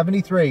do.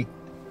 73.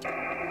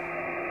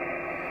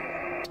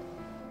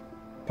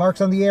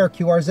 Parks on the air,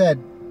 QRZ.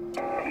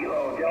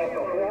 Kilo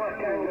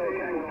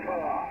Delta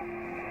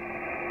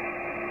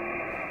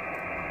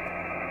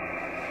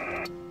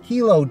 4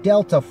 Kilo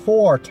Delta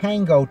 4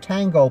 Tango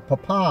Tango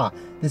Papa.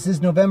 This is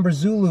November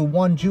Zulu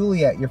 1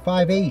 Juliet. You're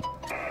 5-8. If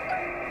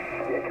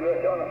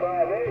you're on the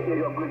 5-8,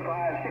 you're going to be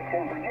 5-6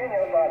 in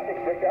Virginia,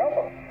 5-6 Victor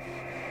Alpha.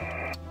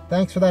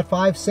 Thanks for that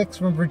 5-6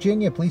 from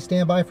Virginia. Please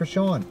stand by for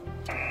Sean.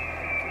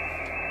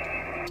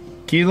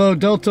 Kilo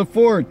Delta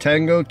 4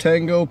 Tango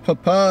Tango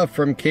Papa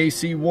from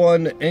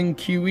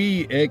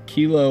KC1NQE at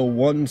Kilo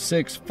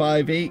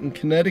 1658 in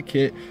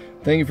Connecticut.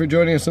 Thank you for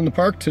joining us in the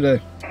park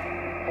today.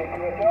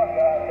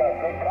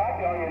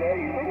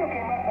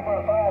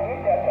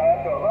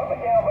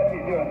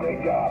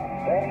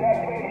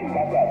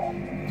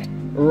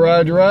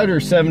 Roger,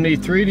 roger.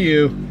 73 to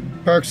you.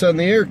 Parks on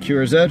the air,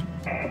 QRZ.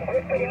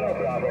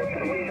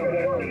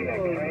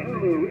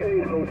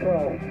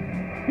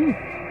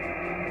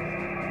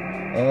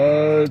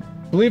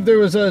 Believe there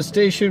was a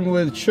station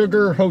with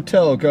Sugar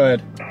Hotel. Go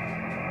ahead.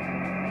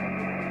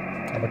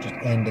 How about just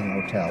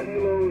ending hotel?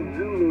 Kilo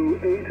Zulu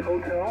 8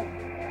 Hotel.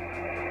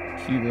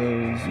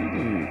 Kilo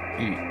Zulu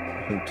 8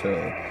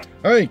 Hotel.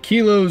 All right,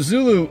 Kilo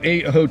Zulu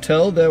 8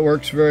 Hotel. That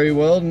works very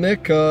well.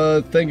 Nick,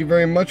 thank you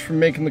very much for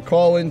making the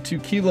call into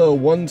Kilo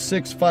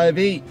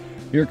 1658.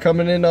 You're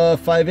coming in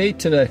 5-8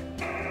 today.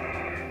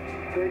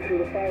 Thanks for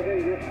the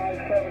 5-8. You're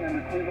 5-7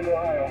 in Cleveland,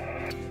 Ohio.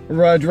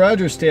 Roger,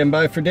 roger. Stand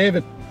by for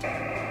David.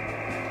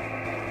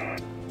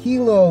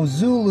 Kilo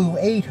Zulu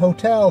 8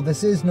 Hotel.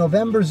 This is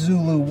November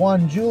Zulu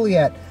 1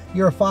 Juliet.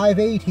 You're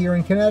 5-8 here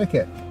in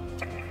Connecticut.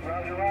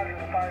 Roger, roger.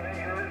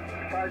 5-8. You're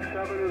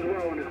 5-7 as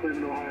well in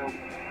Cleveland, Ohio.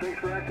 Thanks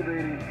for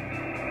activating.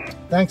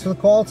 Thanks for the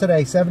call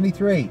today.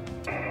 73.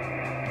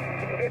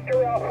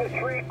 Victor Alpha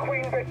 3,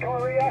 Queen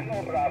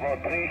Victoria. Bravo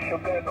 3,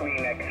 Sugar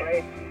Queen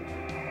X-ray.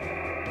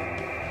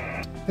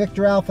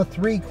 Victor Alpha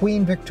 3,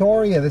 Queen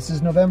Victoria. This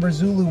is November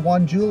Zulu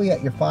 1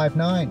 Juliet, your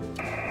 5-9.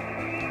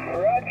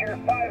 Roger,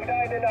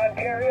 5-9 in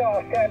Ontario.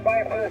 I'll stand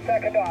by for the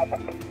second op.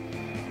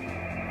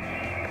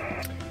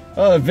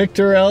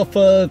 Victor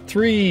Alpha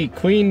 3,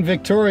 Queen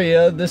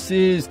Victoria. This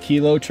is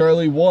Kilo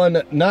Charlie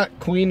 1, not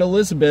Queen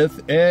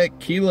Elizabeth, at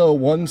Kilo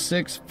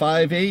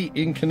 1658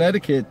 in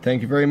Connecticut.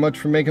 Thank you very much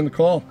for making the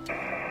call.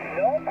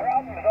 No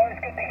problem. It's always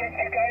good to get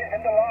you guys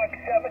in the log.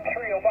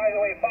 7-3. Oh, by the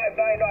way,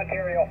 5-9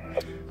 Ontario.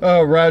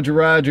 Oh, Roger,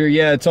 Roger.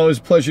 Yeah, it's always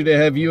a pleasure to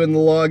have you in the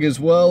log as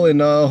well,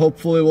 and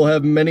hopefully we'll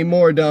have many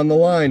more down the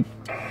line.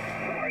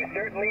 I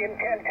certainly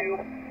intend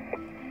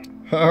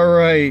to. All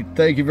right.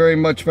 Thank you very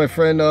much, my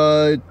friend.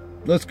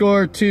 Let's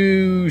go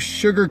to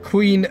Sugar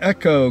Queen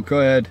Echo.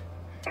 Go ahead.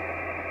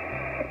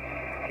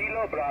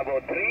 Kilo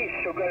Bravo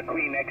 3, Sugar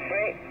Queen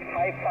X-ray,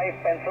 55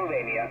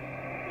 Pennsylvania.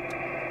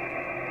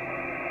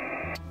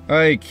 All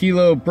right,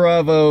 Kilo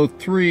Bravo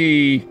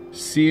 3,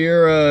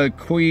 Sierra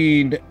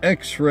Queen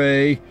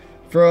X-ray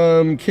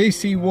from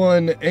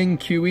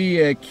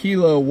KC1NQE at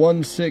Kilo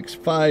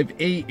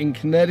 1658 in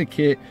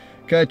Connecticut.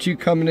 Got you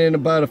coming in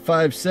about a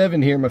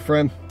 5-7 here, my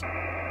friend.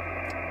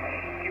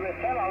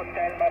 QSL, I'll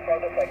stand by for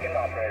the second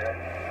operator.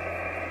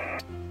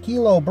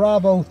 Kilo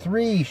Bravo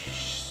 3,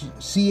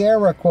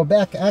 Sierra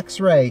Quebec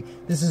X-ray.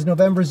 This is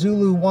November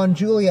Zulu 1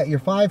 Juliet, your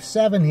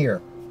 5-7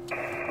 here.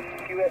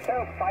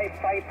 QSL,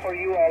 5-5 for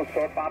you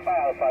also, Papa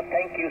Alpha.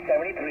 Thank you,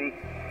 73.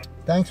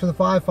 Thanks for the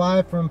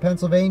 5-5 from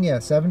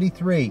Pennsylvania,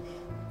 73.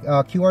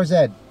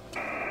 QRZ.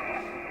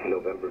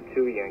 November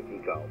 2, Yankee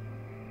Golf.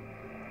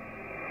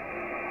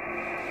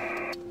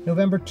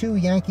 November 2,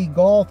 Yankee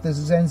Golf. This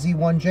is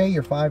NZ1J,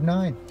 your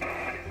 5-9.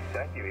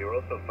 Thank you. You're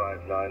also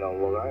 5-9 on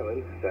Long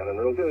Island. Sounding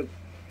real good.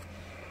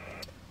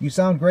 You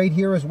sound great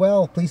here as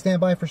well. Please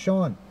stand by for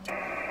Sean.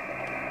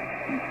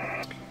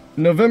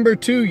 November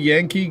 2,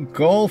 Yankee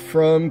Golf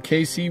from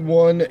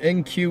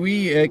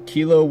KC1NQE at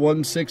Kilo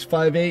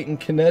 1658 in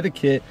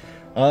Connecticut.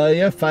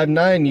 Yeah,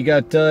 5-9. You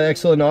got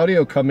excellent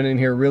audio coming in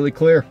here, really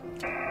clear.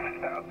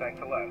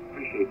 Thanks a lot.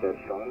 Appreciate that,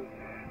 Sean.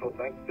 Well,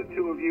 thanks to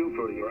two of you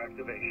for your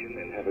activation,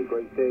 and have a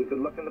great day. Good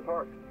luck in the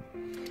park.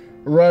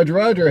 Roger,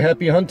 Roger.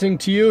 Happy hunting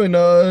to you, and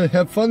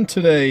have fun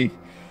today.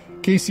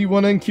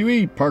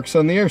 KC1NQE, Parks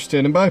on the Air,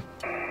 standing by.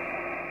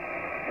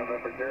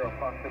 November 0,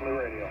 Fox Italy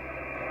Radio.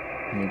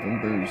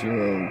 November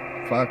 0,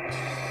 Fox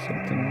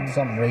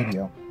Something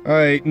radio. All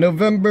right,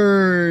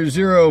 November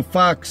 0,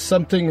 Fox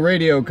something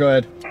radio. Go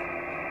ahead.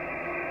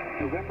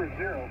 November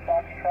 0,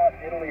 Foxtrot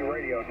Italy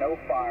Radio. No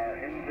fire.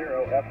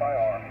 N0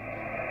 FIR.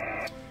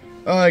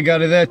 I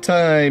got it that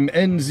time.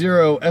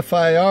 N0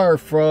 FIR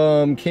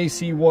from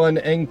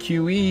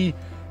KC1NQE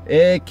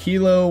at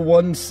Kilo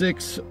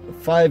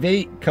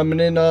 1658, coming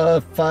in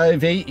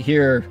 5-8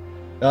 here.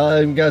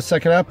 We got a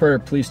second operator.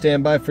 Please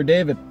stand by for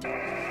David.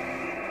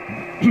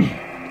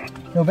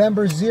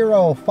 November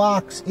 0,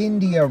 Fox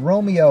India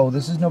Romeo.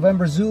 This is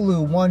November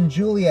Zulu 1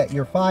 Juliet,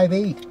 your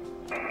 5-8.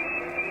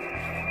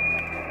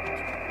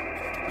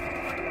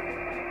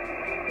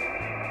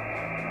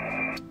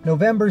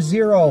 November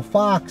 0,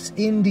 Fox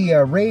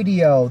India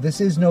Radio.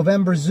 This is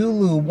November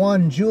Zulu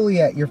 1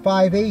 Juliet, your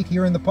 5-8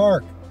 here in the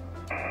park.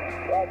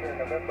 Roger,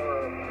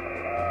 November,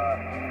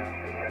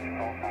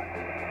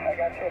 I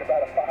got you at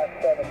about a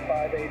 5-7,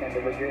 5-8 into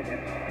Virginia.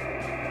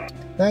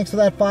 Thanks for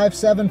that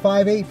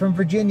 5758 from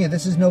Virginia.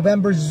 This is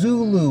November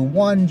Zulu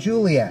 1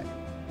 Juliet.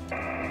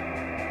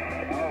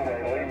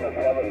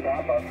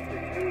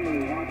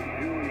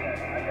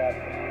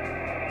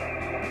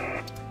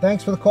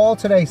 Thanks for the call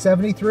today,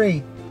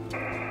 73.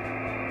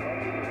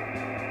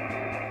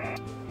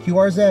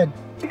 QRZ.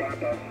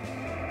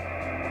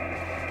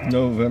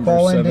 November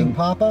Call 7. ending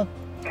Papa.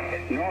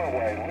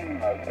 Norway,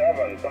 Lima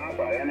 7,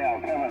 Papa,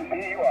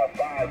 NL7P, you are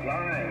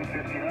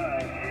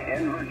 5959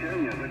 in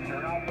Virginia,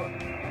 Victor Alpha.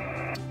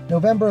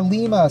 November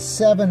Lima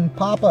 7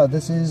 Papa.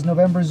 This is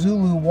November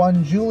Zulu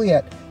 1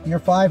 Juliet. You're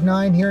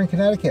 5-9 here in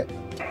Connecticut.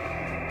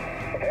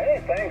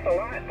 Hey, thanks a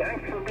lot.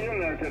 Thanks for being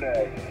there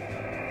today.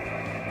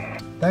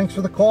 Thanks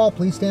for the call.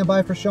 Please stand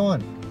by for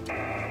Sean.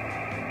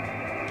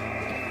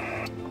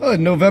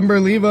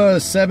 November Lima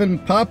 7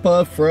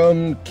 Papa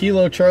from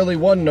Kilo Charlie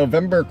 1,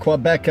 November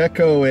Quebec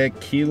Echo at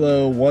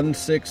Kilo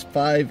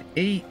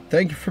 1658.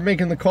 Thank you for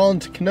making the call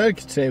into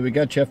Connecticut today. We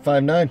got you at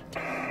 5-9.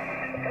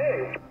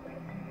 Hey,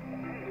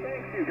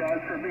 thanks you guys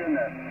for being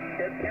there.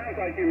 It sounds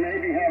like you may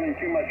be having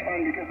too much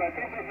fun because I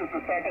think this is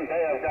the second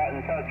day I've got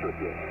in touch with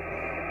you.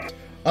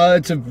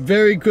 It's a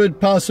very good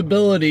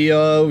possibility.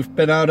 We've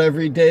been out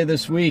every day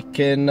this week,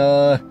 and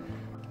Hey,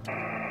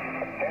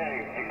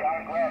 you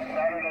gotta grab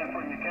Saturdays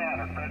when you can,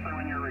 especially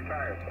when you're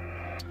retired.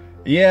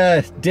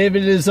 yeah,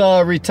 David is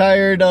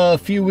retired a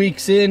few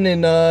weeks in,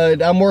 and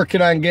I'm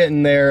working on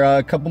getting there.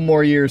 A couple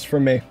more years for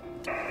me.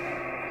 Good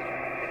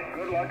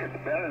luck. It's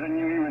better than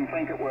you even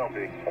think it will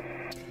be.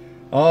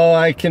 Oh,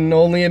 I can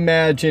only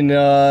imagine.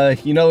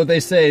 You know what they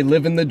say,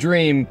 living the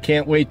dream.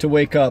 Can't wait to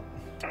wake up.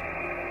 Hey,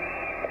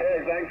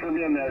 thanks for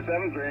being there.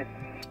 7-3.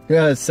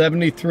 Yeah,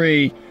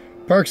 73.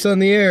 Parks on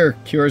the air,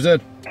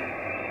 QRZ.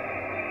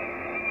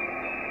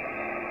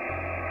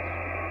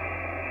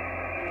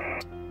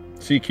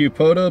 CQ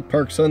Pota,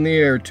 Parks on the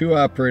air, 2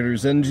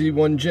 operators,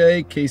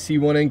 NG1J,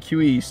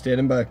 KC1NQE,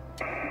 standing by.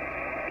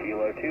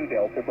 Kilo 2,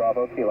 Delta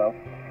Bravo, Kilo.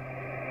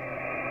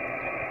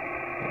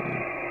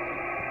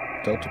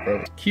 Delta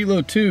Bravo.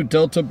 Kilo 2,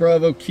 Delta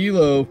Bravo,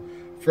 Kilo,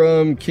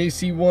 from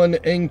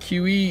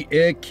KC1NQE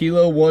at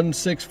Kilo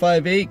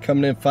 1658,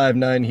 coming in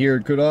 5-9 here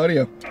at Good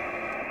Audio.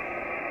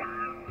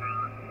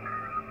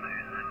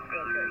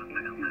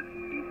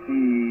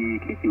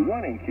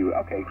 KC1NQ,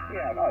 okay,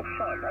 yeah, oh,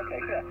 Sean, okay,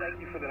 good, thank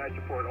you for the nice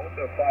report.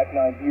 Also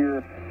 5-9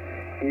 here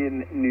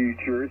in New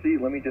Jersey.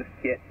 Let me just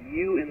get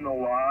you in the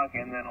log,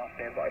 and then I'll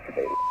stand by for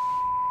data.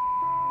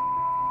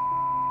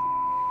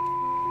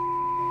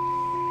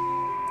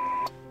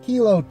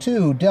 Kilo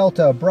 2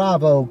 Delta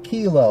Bravo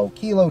Kilo.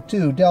 Kilo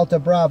 2 Delta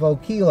Bravo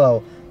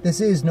Kilo.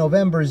 This is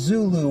November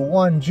Zulu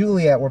 1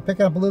 Juliet. We're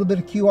picking up a little bit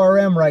of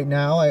QRM right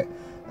now,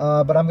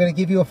 but I'm going to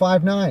give you a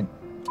 5-9.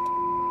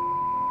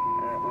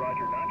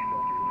 Roger, notch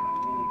filters are a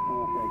really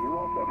cool thing. You're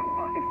also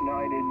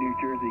 5-9 in New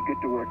Jersey. Good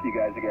to work, you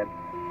guys, again.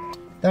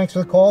 Thanks for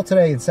the call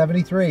today in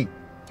 73.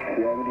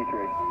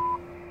 73.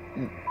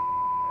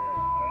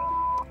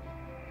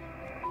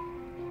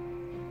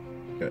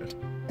 Good.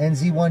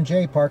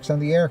 NZ1J Parks on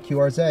the air,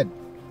 QRZ.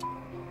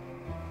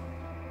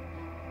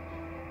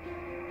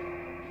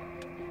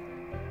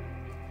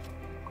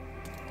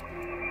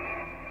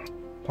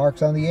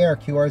 Parks on the air,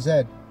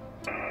 QRZ.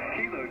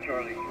 Kilo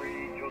Charlie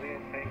 3,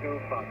 Juliet Tango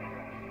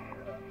Foxtrot.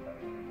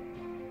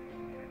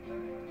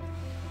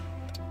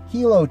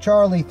 Kilo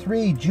Charlie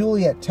 3,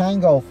 Juliet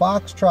Tango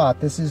Foxtrot.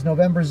 This is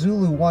November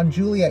Zulu 1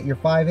 Juliet, you're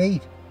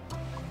 5-8.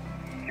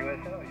 QSL, you're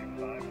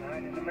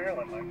 5-9 into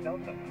Maryland, Mike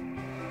Delta.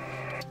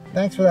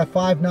 Thanks for that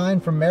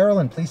 5-9 from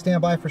Maryland. Please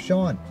stand by for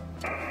Sean.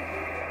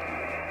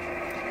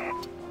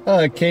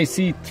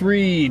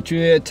 KC3,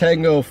 Juliet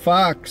Tango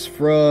Fox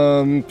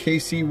from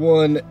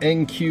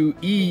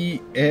KC1NQE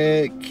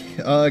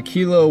at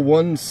Kilo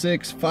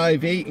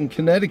 1658 in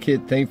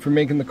Connecticut. Thanks for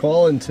making the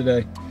call in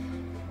today.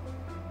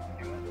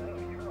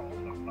 QSL, you're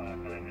also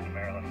 5-9 into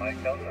Maryland,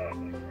 Mike Delta.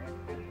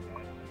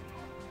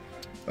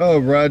 Oh,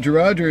 Roger,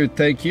 Roger.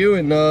 Thank you.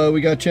 And we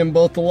got you in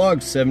both the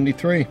logs,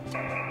 73.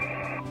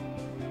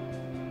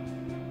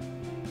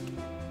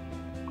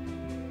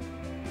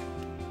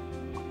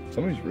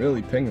 Somebody's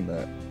really pinging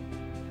that.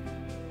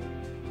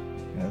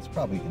 Yeah, that's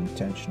probably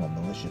intentional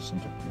malicious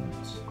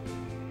interference.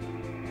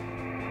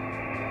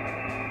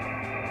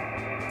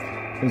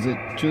 Was it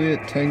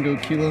Juliet Tango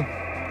Kilo?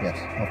 Yes,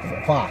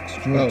 okay. Fox,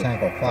 Juliet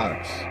Tango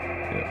Fox.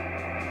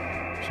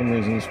 Yeah. For some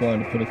reason, I just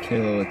wanted to put a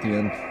kilo at the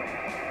end.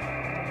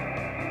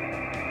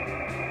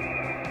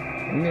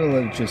 I'm gonna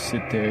let it just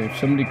sit there. If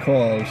somebody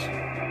calls,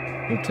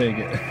 we'll take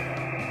it.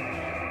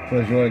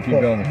 Unless you want to keep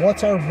going.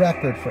 What's our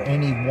record for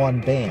any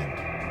one band?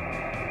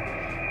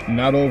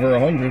 Not over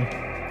 100.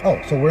 Oh,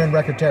 so we're in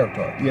record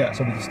territory. Yeah.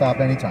 So we can stop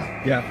anytime.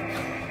 Yeah.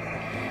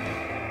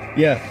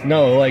 Yeah,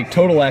 no, like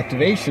total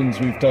activations,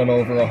 we've done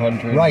over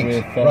 100. Right,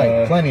 with,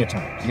 right, plenty of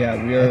times.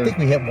 Yeah, we are. I think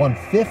we hit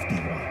 150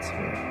 once.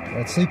 We're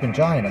at Sleeping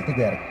Giant, I think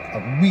we had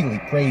a really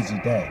crazy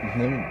day. It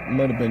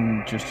might have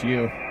been just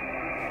you.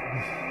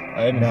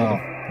 I haven't No.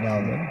 hit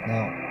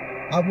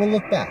I will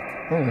look back.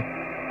 it.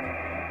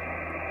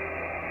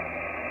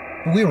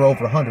 We were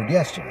over 100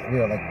 yesterday. We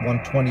were like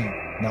 129.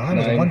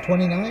 Was it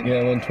 129? Yeah,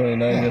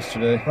 129 Yeah.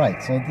 yesterday.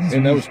 Right. So these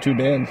And that was 2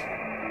 bands.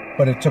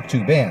 but it took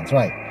 2 bands,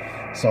 right?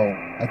 So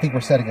I think we're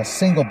setting a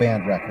single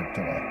band record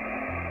today.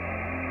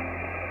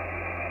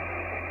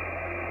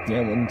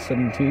 Yeah,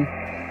 117.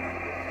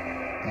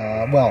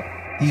 Well,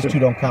 these So- 2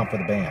 don't count for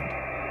the band,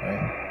 right?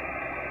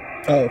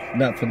 Oh,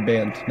 not for the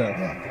band, no.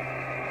 Yeah.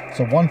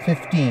 So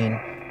 115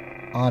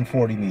 on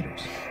 40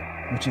 meters,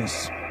 which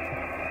is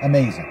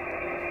amazing.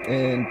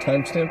 And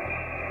timestamp?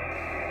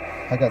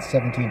 I got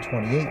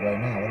 1728 right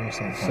now. What are you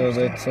saying? So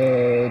that's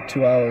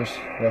 2 hours,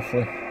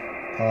 roughly.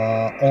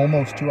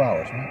 Almost 2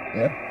 hours, right?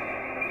 Yeah.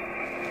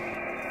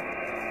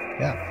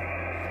 Yeah.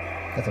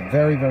 That's a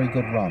very, very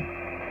good run.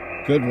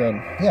 Good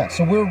run. Yeah,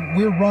 so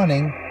we're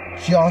running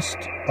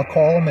just a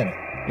call a minute.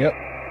 Yep.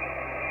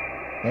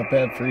 Not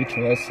bad for each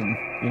of us, and,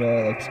 you know,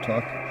 I like to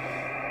talk.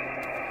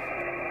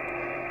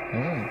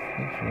 Alright,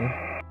 that's right.